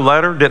sent out no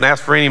letter, didn't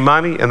ask for any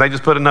money, and they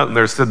just put a note in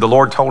there that said, the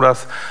Lord told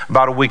us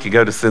about a week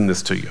ago to send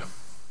this to you.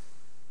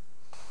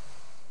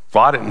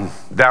 Well, I didn't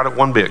doubt it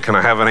one bit. Can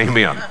I have an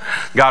amen?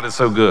 God is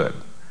so good.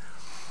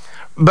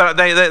 But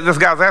this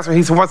guy's asking me,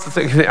 he said, what's the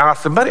thing? And I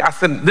said, buddy,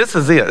 this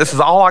is it. This is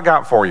all I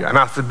got for you. And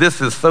I said,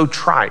 this is so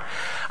trite.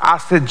 I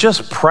said,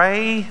 just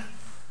pray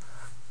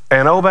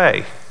and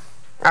obey.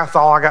 That's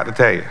all I got to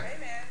tell you.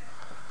 Amen.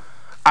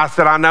 I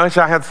said, I know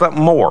I had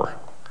something more.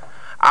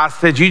 I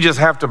said, you just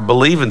have to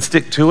believe and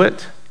stick to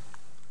it.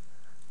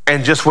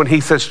 And just when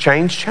he says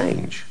change,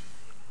 change.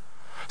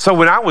 So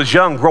when I was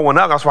young growing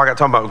up, that's why I got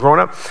talking about growing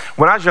up.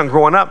 When I was young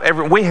growing up,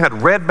 we had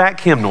redback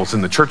hymnals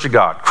in the Church of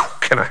God.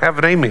 Can I have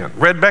an amen?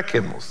 Redback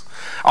hymnals.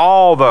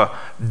 All the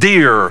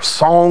dear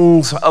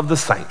songs of the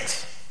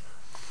saints.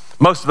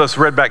 Most of those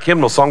redback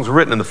hymnal songs were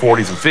written in the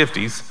 40s and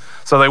 50s,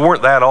 so they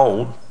weren't that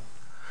old.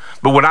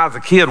 But when I was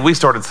a kid, we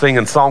started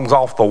singing songs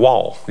off the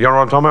wall. You know what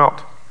I'm talking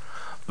about?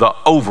 The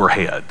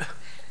overhead.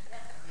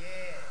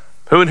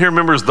 Who in here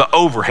remembers the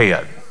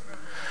overhead?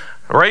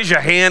 Raise your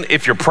hand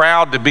if you're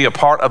proud to be a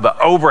part of the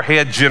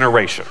overhead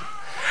generation.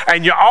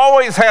 And you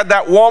always had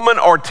that woman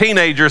or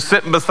teenager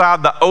sitting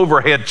beside the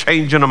overhead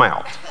changing them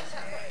out.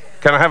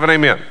 Can I have an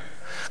amen?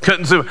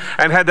 Couldn't zoom,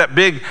 and had that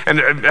big,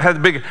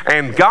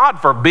 and God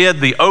forbid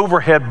the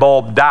overhead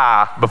bulb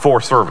die before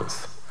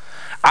service.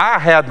 I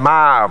had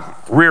my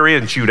rear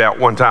end chewed out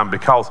one time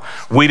because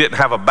we didn't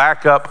have a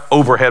backup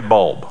overhead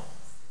bulb.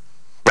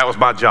 That was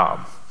my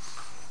job.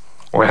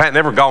 Well, it hadn't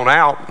ever gone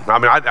out. I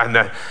mean,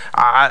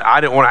 I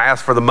didn't want to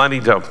ask for the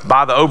money to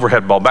buy the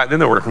overhead bulb. Back then,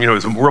 there were, you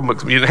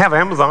didn't have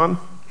Amazon.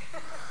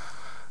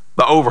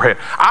 The overhead.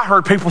 I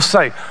heard people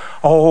say,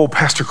 oh,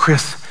 Pastor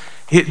Chris,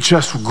 it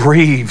just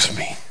grieves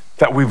me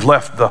that we've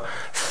left the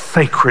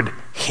sacred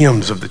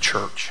hymns of the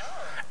church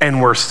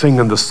and we're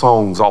singing the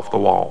songs off the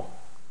wall.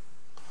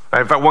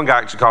 In fact, one guy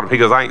actually called him, he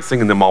goes, I ain't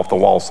singing them off the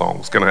wall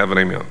songs. Can I have an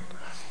amen?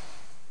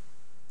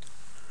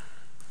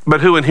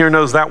 But who in here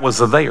knows that was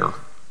there?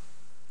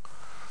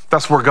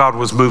 That's where God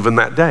was moving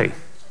that day.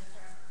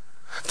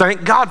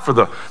 Thank God for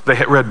the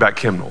redback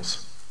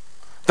hymnals.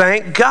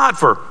 Thank God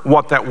for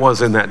what that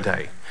was in that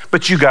day.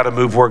 But you got to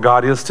move where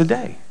God is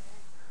today.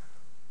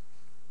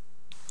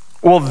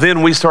 Well,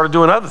 then we started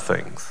doing other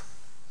things.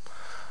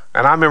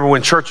 And I remember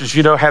when churches,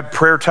 had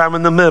prayer time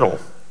in the middle,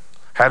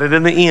 had it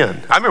in the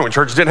end. I remember when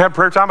churches didn't have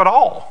prayer time at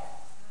all.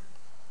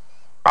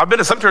 I've been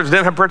to some churches that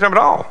didn't have prayer time at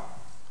all.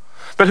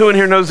 But who in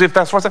here knows if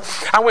that's what's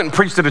that? I went and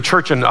preached at a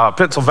church in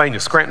Pennsylvania,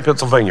 Scranton,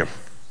 Pennsylvania.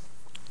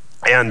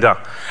 And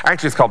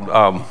actually it's called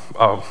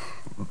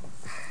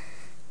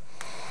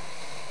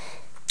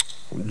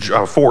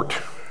Fort.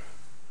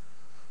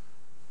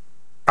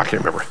 I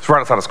can't remember. It's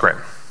right outside of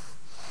Scranton.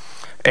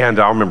 And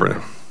I remember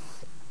it.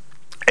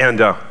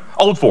 And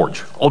Old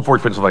Forge,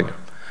 Pennsylvania.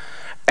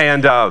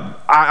 And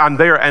I'm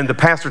there, and the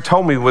pastor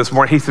told me this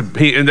morning, he said,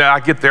 and I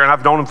get there, and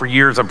I've known him for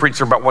years. I preach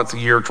there about once a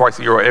year, twice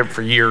a year,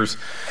 for years.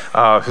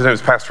 His name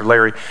is Pastor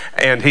Larry.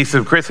 And he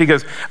said, Chris, he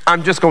goes,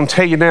 I'm just going to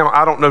tell you now,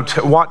 I don't know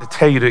what to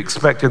tell you to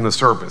expect in the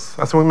service.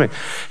 That's what I mean.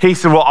 He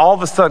said, well, all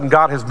of a sudden,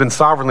 God has been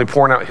sovereignly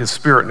pouring out his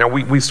spirit. Now,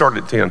 we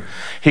started at 10.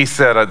 He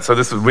said, so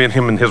this is when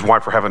him and his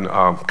wife were having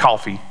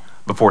coffee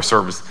before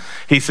service.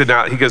 He said,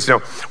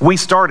 we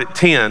start at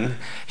 10.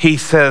 He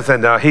says,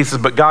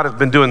 but God has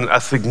been doing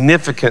a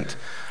significant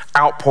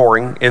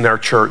outpouring in our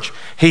church.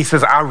 He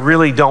says, I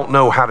really don't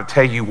know how to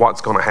tell you what's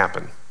going to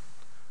happen.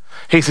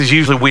 He says,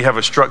 usually we have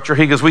a structure.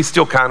 He goes, we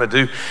still kind of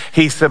do.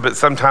 Really said, but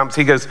sometimes,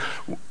 he goes,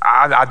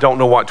 I don't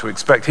know what to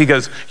expect. He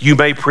goes, you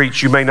may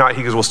preach, you may not.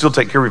 He goes, we'll still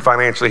take care of you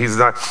financially. He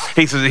says,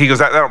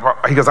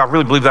 I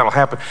really believe that'll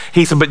happen.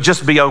 He said, but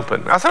just be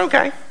open. I said,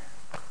 okay.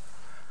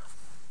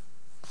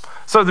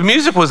 So the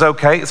music was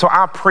okay, so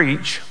I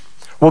preach.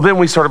 Well, then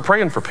we started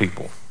praying for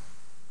people.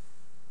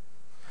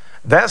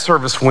 That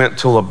service went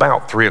till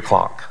about 3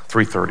 o'clock,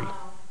 3:30.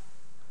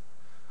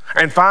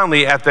 And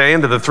finally, at the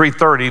end of the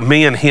 3:30,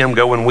 me and him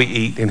go and we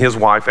eat, and his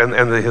wife and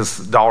his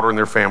daughter and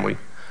their family.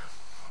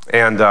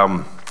 And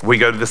we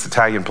go to this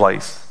Italian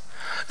place.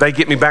 They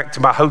get me back to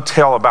my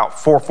hotel about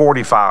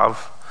 4:45.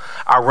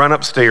 I run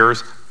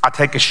upstairs. I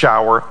take a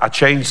shower. I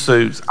change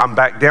suits. I'm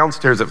back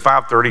downstairs at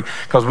 5:30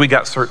 because we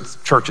got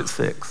church at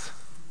 6.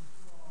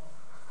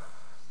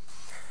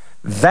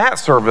 That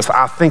service,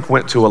 I think,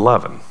 went to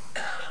 11.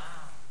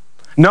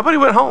 Nobody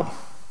went home.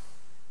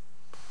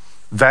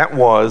 That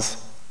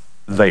was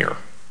there.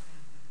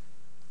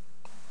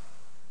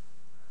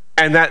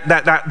 And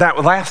that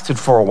lasted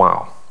for a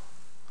while.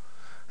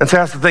 And so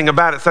that's the thing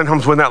about it.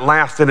 Sometimes when that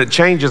lasts and it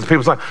changes,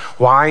 people say,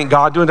 why ain't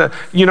God doing that?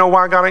 You know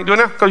why God ain't doing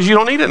that? Because you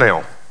don't need it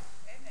now.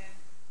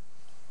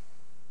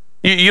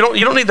 You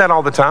don't need that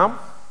all the time.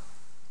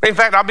 In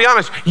fact, I'll be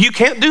honest, you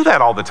can't do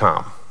that all the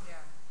time.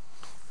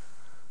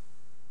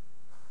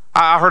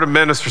 I heard a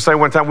minister say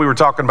one time, we were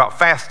talking about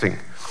fasting.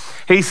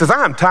 He says,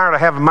 I'm tired of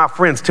having my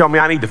friends tell me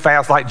I need to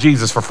fast like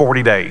Jesus for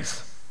 40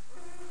 days.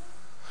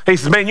 He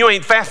says, man, you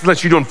ain't fasting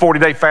unless you're doing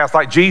 40-day fast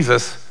like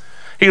Jesus.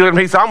 He said, I'm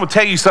going to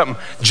tell you something.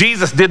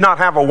 Jesus did not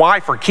have a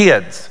wife or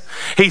kids.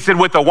 He said,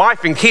 with a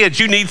wife and kids,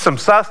 you need some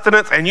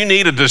sustenance and you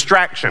need a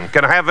distraction.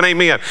 Can I have an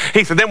amen?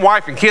 He said, them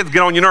wife and kids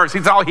get on your nerves. He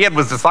said, all he had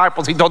was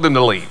disciples. He told them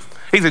to leave.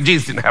 He said,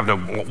 Jesus didn't have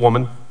no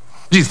woman.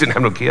 Jesus didn't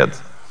have no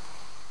kids.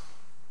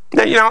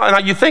 Now,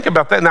 And you think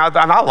about that, and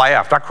I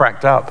laughed, I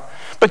cracked up.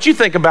 But you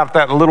think about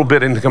that a little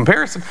bit in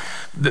comparison.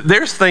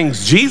 There's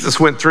things Jesus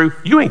went through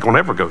you ain't gonna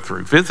ever go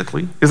through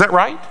physically. Is that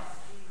right?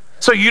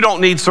 So you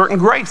don't need certain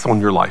grace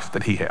on your life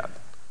that he had.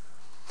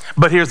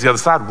 But here's the other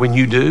side. When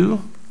you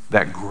do,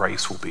 that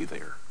grace will be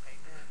there.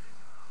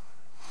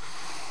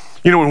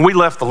 When we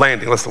left the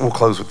landing, we'll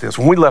close with this.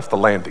 When we left the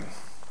landing,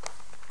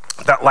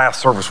 that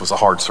last service was a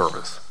hard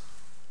service.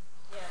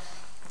 Yes.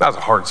 That was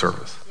a hard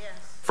service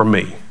for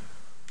me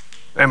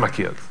and my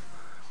kids.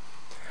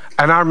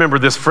 And I remember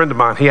this friend of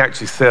mine, he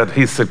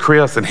said,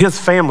 Chris, and his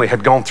family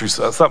had gone through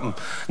something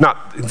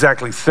not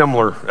exactly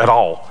similar at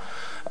all.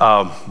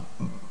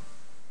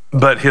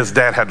 But his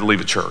dad had to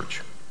leave a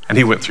church, and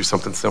he went through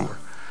something similar.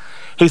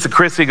 He said,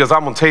 Chris, he goes,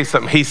 I'm gonna tell you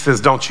something. He says,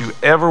 don't you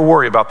ever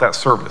worry about that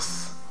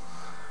service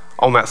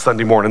on that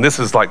Sunday morning. This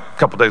is like a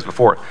couple days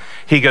before it.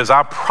 He goes,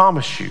 I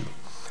promise you,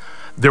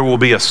 there will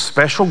be a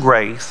special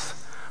grace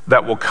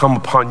that will come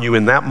upon you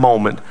in that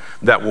moment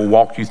that will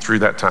walk you through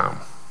that time.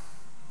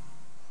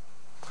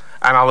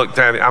 And I looked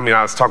at it, I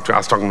was talking to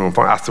him on the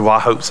phone. I said, well, I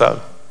hope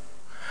so.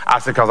 I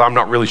said, because I'm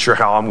not really sure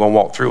how I'm gonna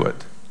walk through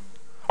it,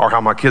 or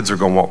how my kids are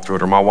gonna walk through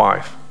it, or my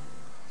wife.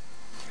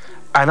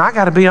 And I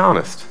gotta be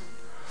honest,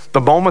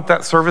 the moment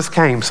that service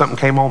came, something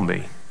came on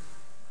me.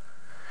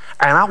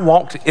 And I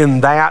walked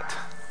in that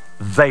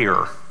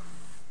there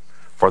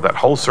for that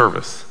whole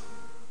service.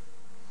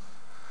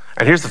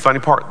 And here's the funny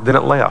part, then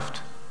it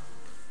left.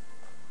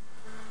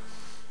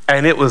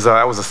 And it was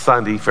a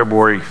Sunday,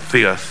 February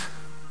 5th.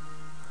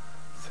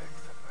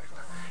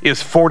 It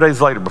was 4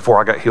 days later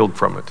before I got healed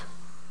from it,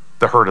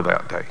 the hurt of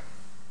that day.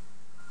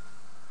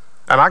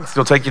 And I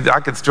can take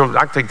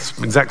the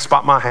exact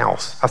spot in my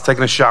house. I was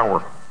taking a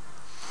shower.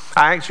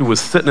 I actually was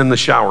sitting in the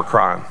shower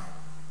crying,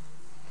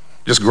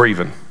 just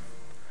grieving.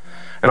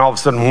 And all of a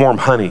sudden, warm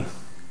honey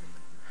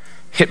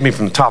hit me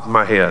from the top of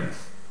my head.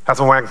 That's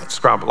the way I can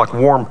describe it, like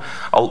warm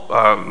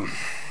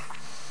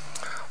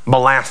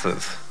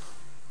molasses,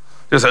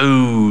 just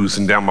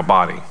oozing down my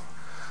body,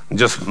 and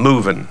just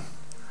moving.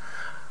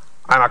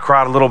 And I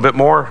cried a little bit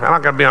more, and I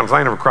gotta be honest, I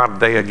ain't never cried a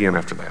day again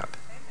after that.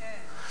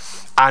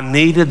 I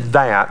needed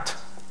that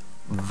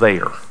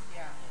there.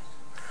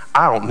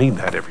 I don't need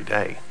that every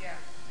day.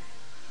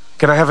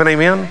 Can I have an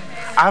amen?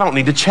 I don't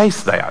need to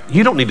chase that.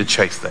 You don't need to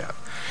chase that.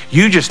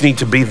 You just need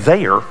to be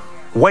there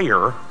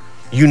where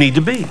you need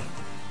to be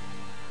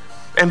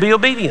and be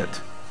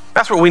obedient.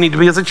 That's what we need to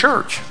be as a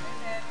church,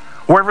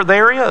 wherever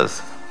there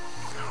is.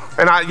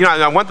 And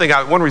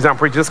one reason I'm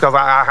preaching this because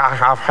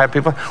I've had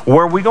people,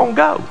 where are we gonna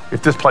go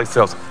if this place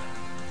sells?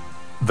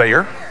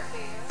 There.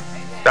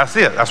 That's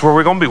it. That's where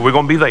we're gonna be. We're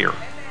gonna be there,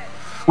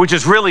 which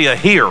is really a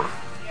here.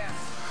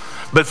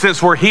 But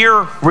since we're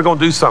here, we're gonna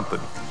do something.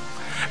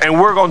 And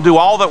we're gonna do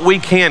all that we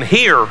can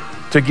here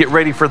to get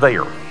ready for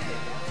there.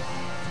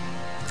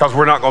 Because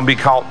we're not gonna be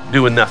caught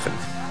doing nothing.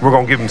 We're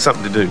gonna give him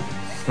something to do.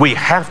 We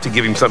have to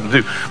give him something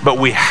to do, but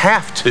we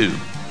have to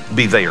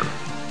be there.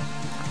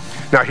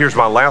 Now here's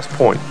my last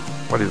point.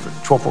 What is it,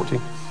 12:14?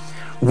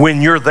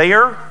 When you're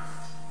there,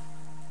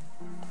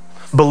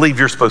 believe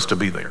you're supposed to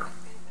be there.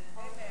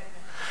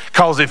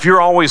 Because if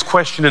you're always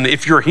questioning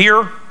if you're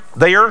here,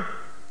 there,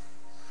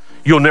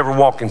 you'll never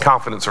walk in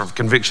confidence or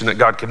conviction that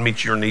God can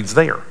meet your needs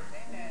there.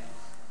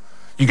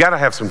 You got to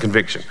have some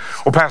conviction.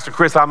 Well, Pastor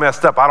Chris, I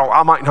messed up.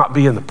 I might not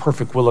be in the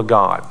perfect will of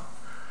God.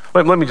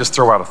 Let me just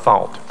throw out a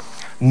thought.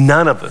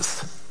 None of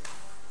us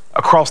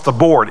across the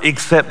board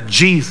except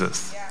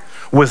Jesus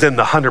was in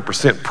the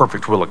 100%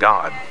 perfect will of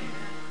God.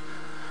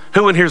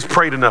 Who in here's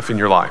prayed enough in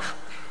your life?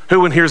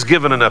 Who in here's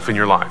given enough in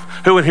your life?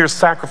 Who in here's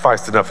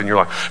sacrificed enough in your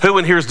life? Who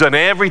in here's done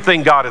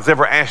everything God has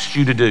ever asked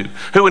you to do?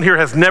 Who in here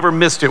has never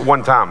missed it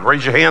one time?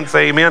 Raise your hand,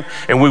 say amen,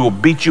 and we will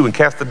beat you and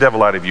cast the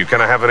devil out of you.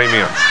 Can I have an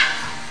amen?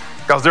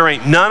 Because there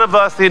ain't none of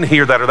us in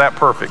here that are that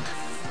perfect.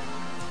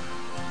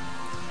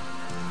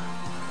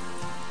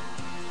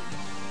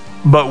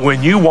 But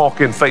when you walk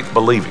in faith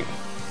believing,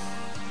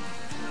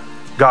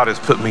 God has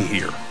put me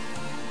here.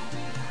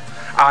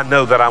 I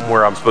know that I'm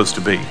where I'm supposed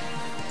to be.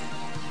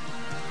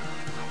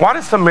 Why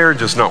do some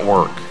marriages not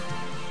work?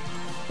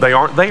 They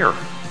aren't there.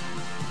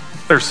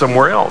 They're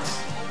somewhere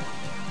else.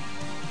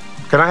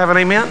 Can I have an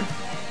amen?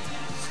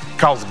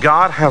 Because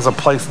God has a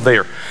place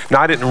there.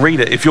 Now, I didn't read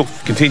it. If you'll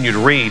continue to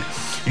read,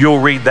 you'll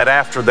read that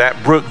after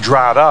that brook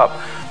dried up,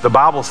 the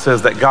Bible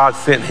says that God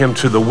sent him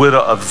to the widow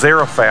of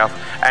Zarephath,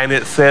 and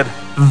it said,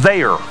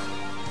 there,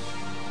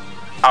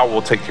 I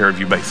will take care of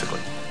you, basically.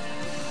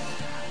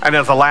 And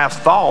as a last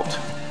thought,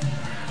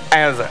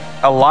 as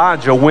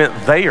Elijah went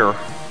there,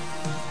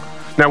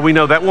 now we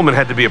know that woman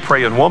had to be a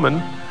praying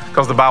woman,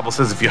 because the Bible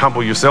says if you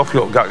humble yourself,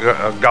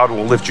 God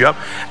will lift you up.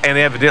 And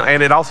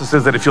it also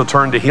says that if you'll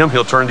turn to him,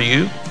 he'll turn to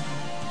you.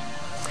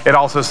 It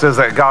also says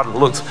that God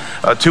looks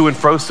to and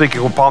fro,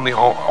 seeking upon the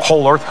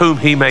whole earth, whom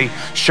he may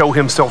show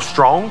himself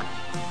strong.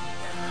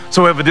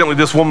 So evidently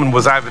this woman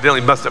was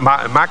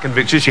my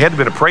conviction, she had to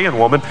have been a praying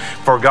woman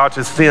for God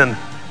to send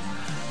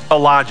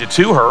Elijah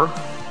to her.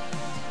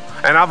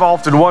 And I've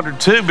often wondered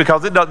too,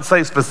 because it doesn't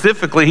say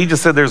specifically, he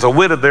just said there's a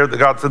widow there that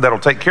God said that'll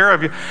take care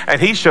of you.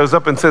 And he shows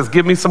up and says,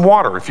 give me some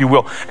water, if you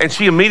will. And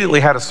she immediately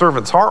had a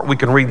servant's heart. We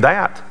can read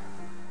that.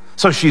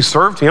 So she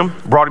served him,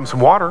 brought him some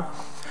water.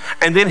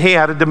 And then he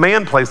had a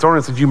demand placed on her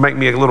and said, you make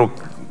me a little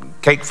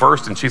cake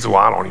first. And she said, well,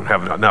 I don't even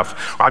have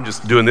enough. I'm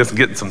just doing this and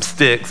getting some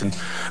sticks. And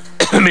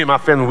me and my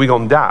family, we're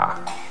going to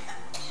die.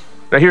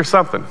 Now here's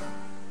something.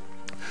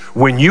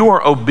 When you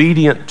are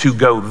obedient to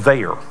go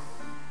there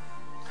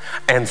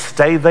and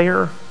stay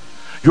there,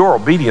 your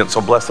obedience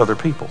will bless other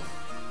people.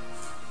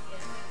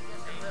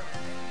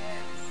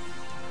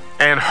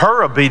 And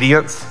her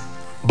obedience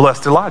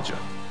blessed Elijah.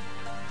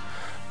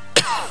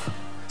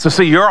 So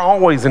see, you're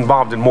always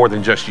involved in more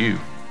than just you.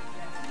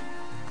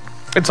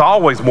 It's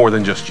always more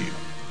than just you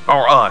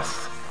or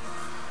us.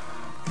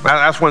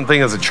 That's one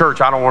thing as a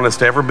church I don't want us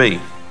to ever be.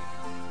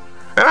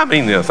 And I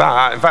mean this.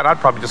 In fact, I'd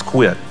probably just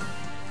quit.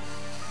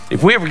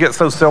 If we ever get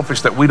so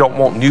selfish that we don't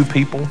want new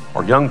people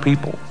or young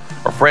people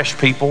or fresh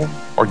people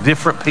or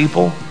different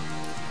people,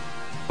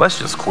 let's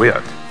just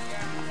quit.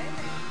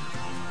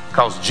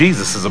 Because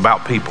Jesus is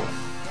about people.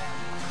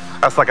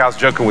 That's like I was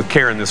joking with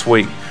Karen this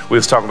week. We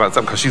was talking about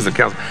something because she's a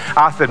counselor.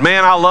 I said,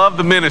 man, I love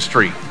the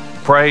ministry.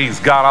 Praise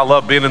God, I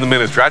love being in the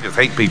ministry. I just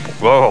hate people.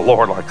 Oh,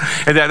 Lord.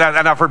 And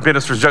I've heard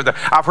ministers joke that.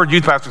 I've heard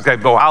youth pastors say,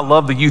 I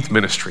love the youth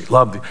ministry.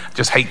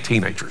 Just hate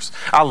teenagers.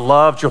 I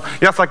love children.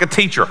 That's like a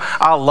teacher.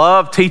 I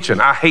love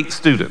teaching. I hate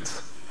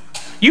students.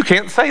 You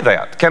can't say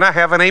that. Can I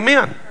have an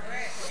amen?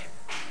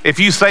 If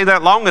you say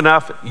that long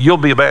enough, you'll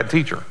be a bad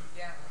teacher.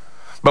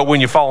 But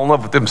when you fall in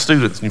love with them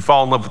students and you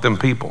fall in love with them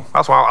people,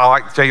 that's why I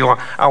like to tell you,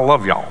 I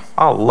love y'all.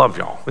 I love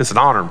y'all. It's an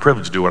honor and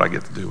privilege to do what I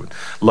get to do and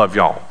love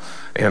y'all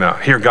and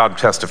hear God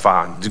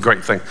testify and do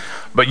great things.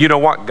 But you know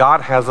what?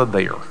 God has a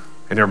there.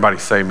 And everybody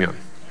say amen.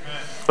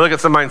 Look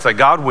at somebody and say,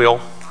 God will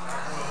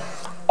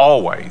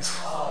always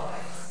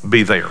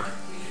be there.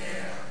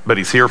 But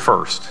he's here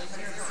first.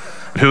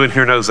 And who in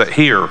here knows that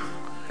here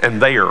and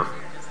there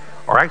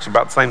are actually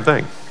about the same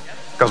thing?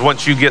 Because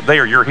once you get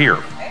there, you're here.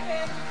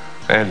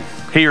 And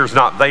here's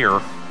not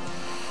there,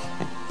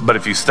 but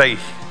if you stay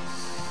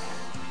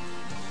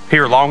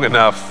here long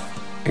enough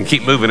and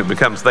keep moving, it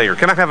becomes there.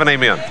 Can I have an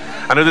amen?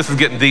 I know this is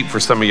getting deep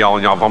for some of y'all,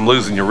 and y'all, I'm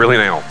losing you really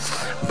now.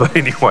 But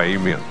anyway,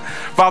 amen.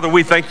 Father,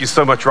 we thank you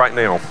so much right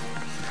now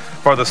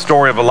for the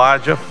story of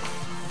Elijah,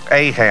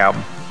 Ahab,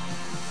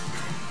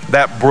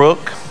 that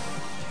brook,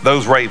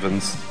 those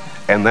ravens,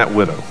 and that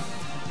widow.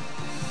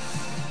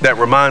 That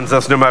reminds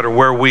us no matter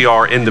where we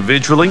are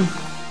individually,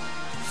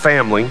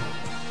 family,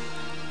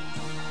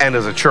 and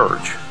as a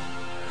church,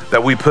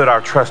 that we put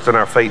our trust and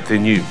our faith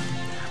in you,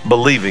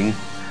 believing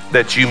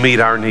that you meet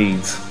our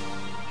needs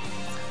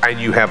and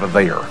you have a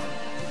there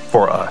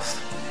for us.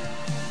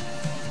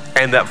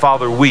 And that,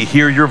 Father, we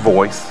hear your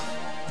voice,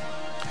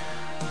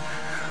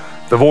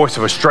 the voice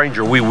of a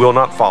stranger we will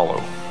not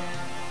follow,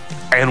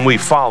 and we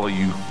follow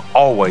you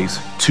always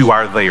to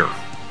our there,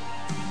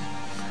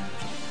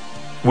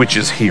 which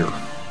is here.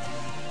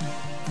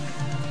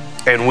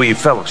 And we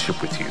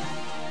fellowship with you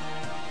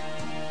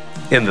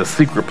in the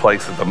secret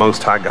place of the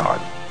Most High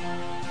God.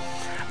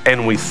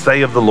 And we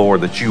say of the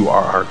Lord that you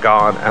are our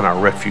God and our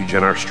refuge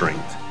and our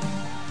strength.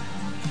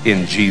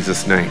 In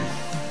Jesus' name.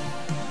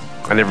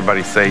 And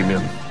everybody say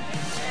amen.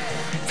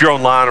 If you're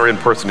online or in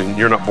person and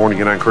you're not born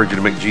again, I encourage you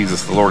to make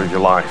Jesus the Lord of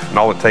your life. And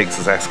all it takes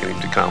is asking him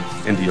to come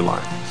into your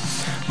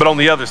life. But on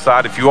the other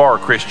side, if you are a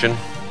Christian,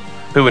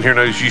 who in here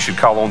knows you should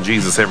call on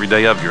Jesus every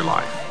day of your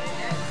life?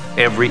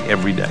 Every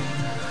day.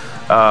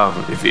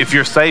 If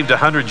you're saved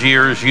 100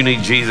 years, you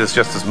need Jesus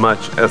just as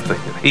much as the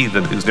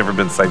heathen who's never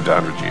been saved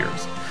 100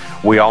 years.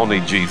 We all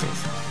need Jesus.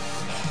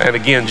 And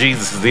again,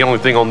 Jesus is the only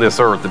thing on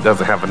this earth that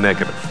doesn't have a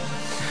negative.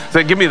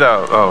 So give me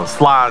the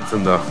slides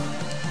and the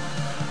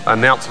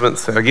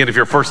announcements. And again, if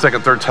you're a first,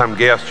 second, third time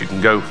guest, you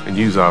can go and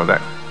use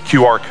that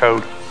QR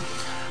code.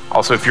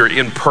 Also, if you're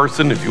in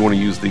person, if you want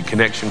to use the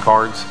connection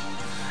cards.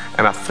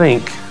 And I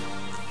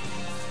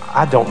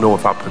don't know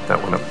if I put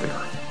that one up there.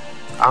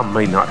 I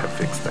may not have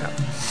fixed that.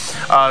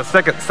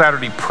 Second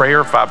Saturday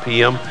prayer, 5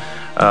 p.m.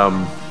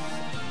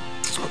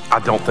 I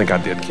don't think I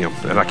did, Kim,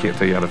 and I can't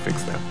tell you how to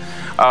fix that.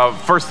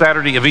 First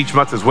Saturday of each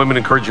month is Women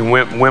Encouraging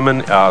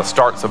Women.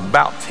 Starts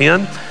about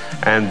 10,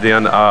 and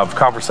then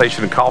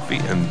conversation and coffee,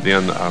 and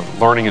then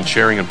learning and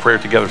sharing and prayer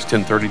together is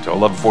 10:30 to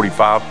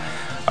 11:45.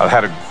 I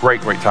had a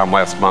great time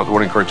last month. I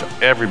want to encourage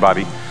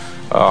everybody,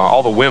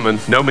 all the women,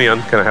 no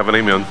men, can I have an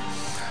amen?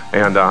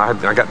 And I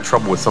got in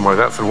trouble with somebody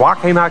that said, why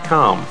can't I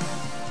come?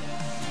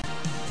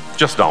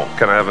 Just don't.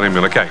 Can I have an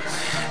amen? Okay.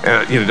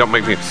 Don't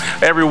make me.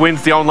 Every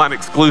Wednesday online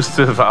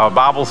exclusive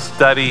Bible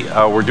study.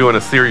 We're doing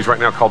a series right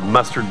now called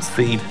Mustard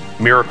Seed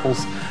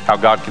Miracles, how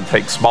God can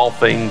take small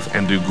things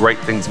and do great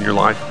things in your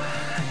life.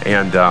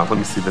 And let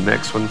me see the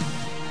next one.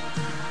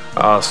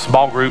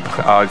 Small group,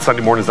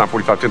 Sunday mornings,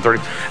 9:45,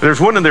 10:30. There's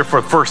one in there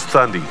for first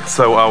Sunday.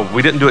 So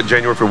we didn't do it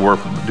January, we'll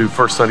do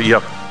first Sunday.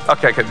 Yep.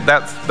 Okay,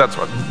 that's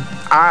what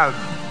I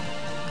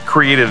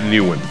created a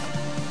new one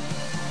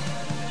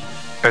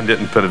and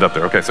didn't put it up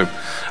there. Okay, so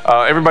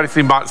everybody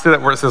see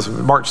that where it says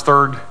March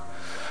 3rd?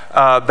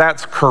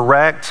 That's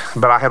correct,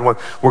 but I had one.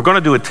 We're going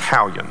to do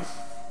Italian.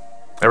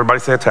 Everybody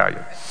say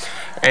Italian.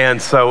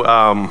 And so,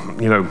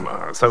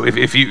 so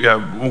if you,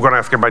 we're going to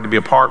ask everybody to be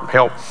a part,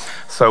 help.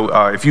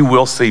 So if you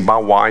will see my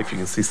wife, you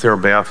can see Sarah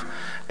Beth,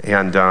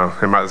 and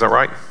is that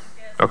right?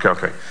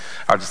 Okay.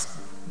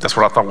 That's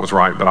what I thought was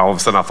right, but all of a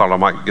sudden I thought I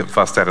might get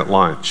fussed at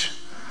lunch.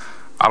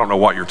 I don't know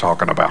what you're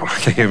talking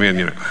about.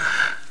 Amen.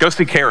 Go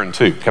see Karen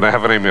too. Can I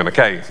have an amen?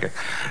 Okay.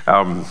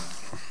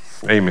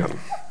 Amen.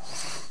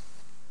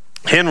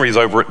 Henry's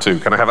over it too.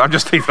 Can I have? I'm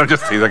just teasing.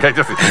 Okay,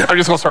 I'm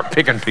just gonna start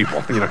picking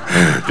people.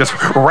 Just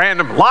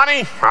random.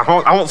 Lonnie,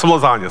 I want some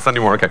lasagna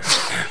Sunday morning. Okay.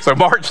 So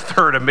March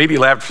 3rd,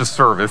 immediately after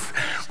service,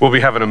 we'll be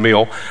having a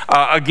meal.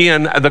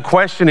 Again, the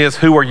question is,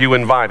 who are you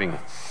inviting?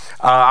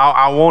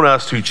 I want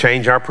us to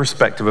change our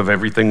perspective of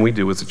everything we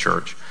do as a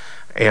church,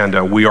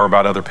 and we are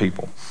about other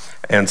people.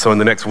 And so in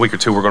the next week or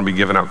two, we're going to be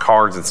giving out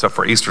cards and stuff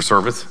for Easter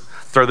service.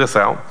 Throw this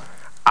out.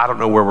 I don't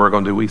know where we're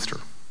going to do Easter.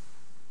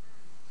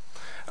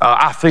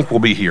 I think we'll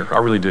be here. I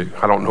really do.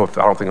 I don't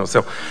think it'll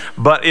sell.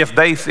 But if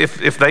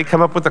they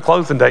come up with the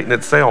closing date and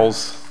it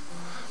sells,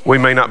 we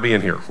may not be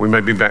in here. We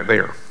may be back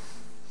there.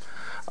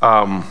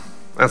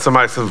 And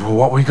somebody says, well,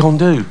 what are we going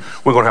to do?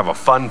 We're going to have a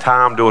fun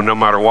time doing no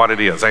matter what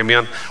it is.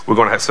 Amen? We're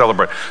going to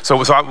celebrate. So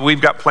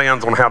we've got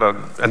plans on how to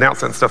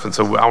announce that and stuff. And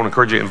so I want to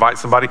encourage you to invite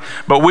somebody.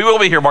 But we will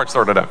be here March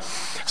 3rd today.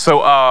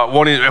 So I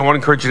want to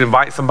encourage you to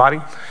invite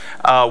somebody.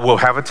 We'll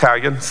have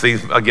Italian. See,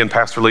 again,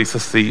 Pastor Lisa.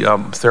 See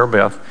Sarah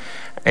Beth.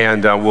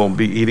 And we'll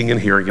be eating in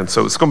here again.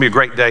 So it's going to be a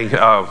great day.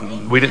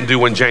 We didn't do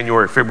one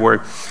January, February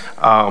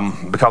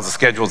because of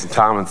schedules and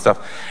time and stuff.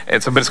 But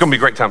it's going to be a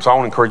great time. So I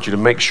want to encourage you to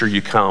make sure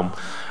you come,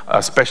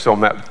 especially on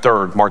that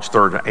March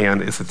 3rd,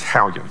 and it's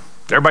Italian.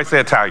 Everybody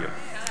say Italian.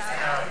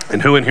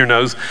 And who in here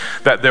knows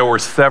that there were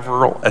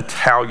several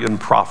Italian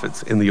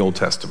prophets in the Old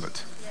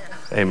Testament?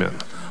 Amen.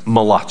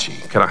 Malachi.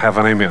 Can I have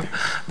an amen?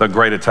 The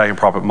great Italian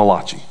prophet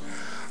Malachi.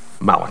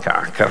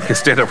 Malachi. Can you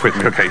stand up with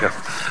me? Okay.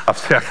 I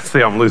can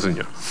see I'm losing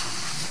you.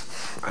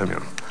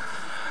 Amen.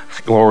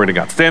 Glory to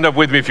God. Stand up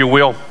with me if you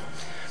will.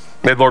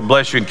 May the Lord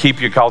bless you and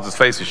keep you, cause his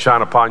face to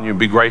shine upon you and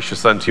be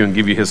gracious unto you and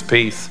give you his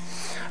peace.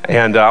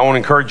 And I want to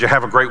encourage you,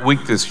 have a great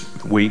week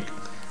this week.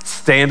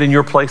 Stand in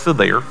your place of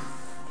there.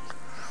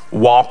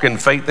 Walk in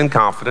faith and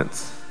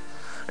confidence.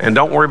 And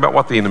don't worry about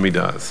what the enemy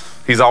does.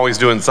 He's always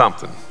doing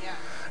something.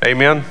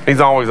 Amen? He's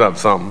always up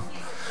something.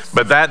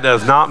 But that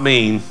does not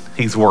mean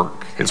it's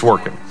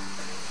working.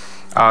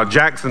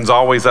 Jackson's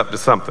always up to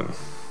something.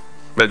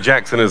 But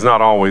Jackson is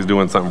not always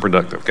doing something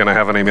productive. Can I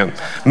have an amen?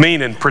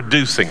 Meaning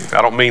producing.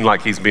 I don't mean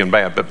like he's being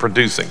bad, but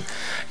producing.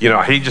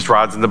 He just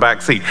rides in the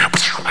back seat.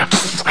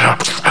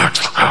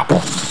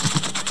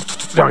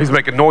 He's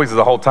making noises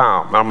the whole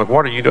time. And I'm like,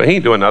 what are you doing? He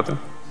ain't doing nothing.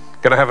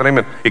 Can I have an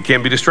amen? It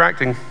can be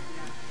distracting.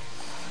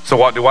 So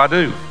what do?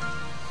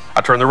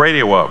 I turn the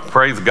radio up.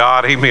 Praise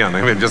God. Amen.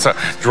 Amen. Just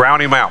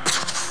drown him out.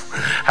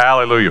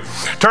 Hallelujah.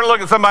 Turn and look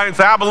at somebody and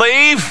say, I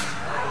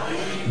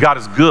believe God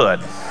is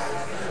good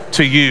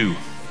to you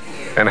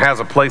and has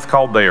a place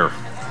called there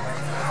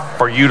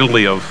for you to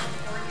live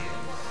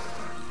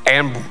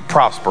and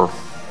prosper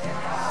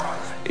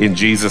in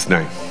Jesus'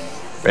 name.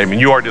 Amen.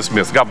 You are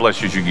dismissed. God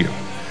bless you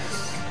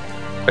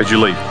as you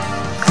leave.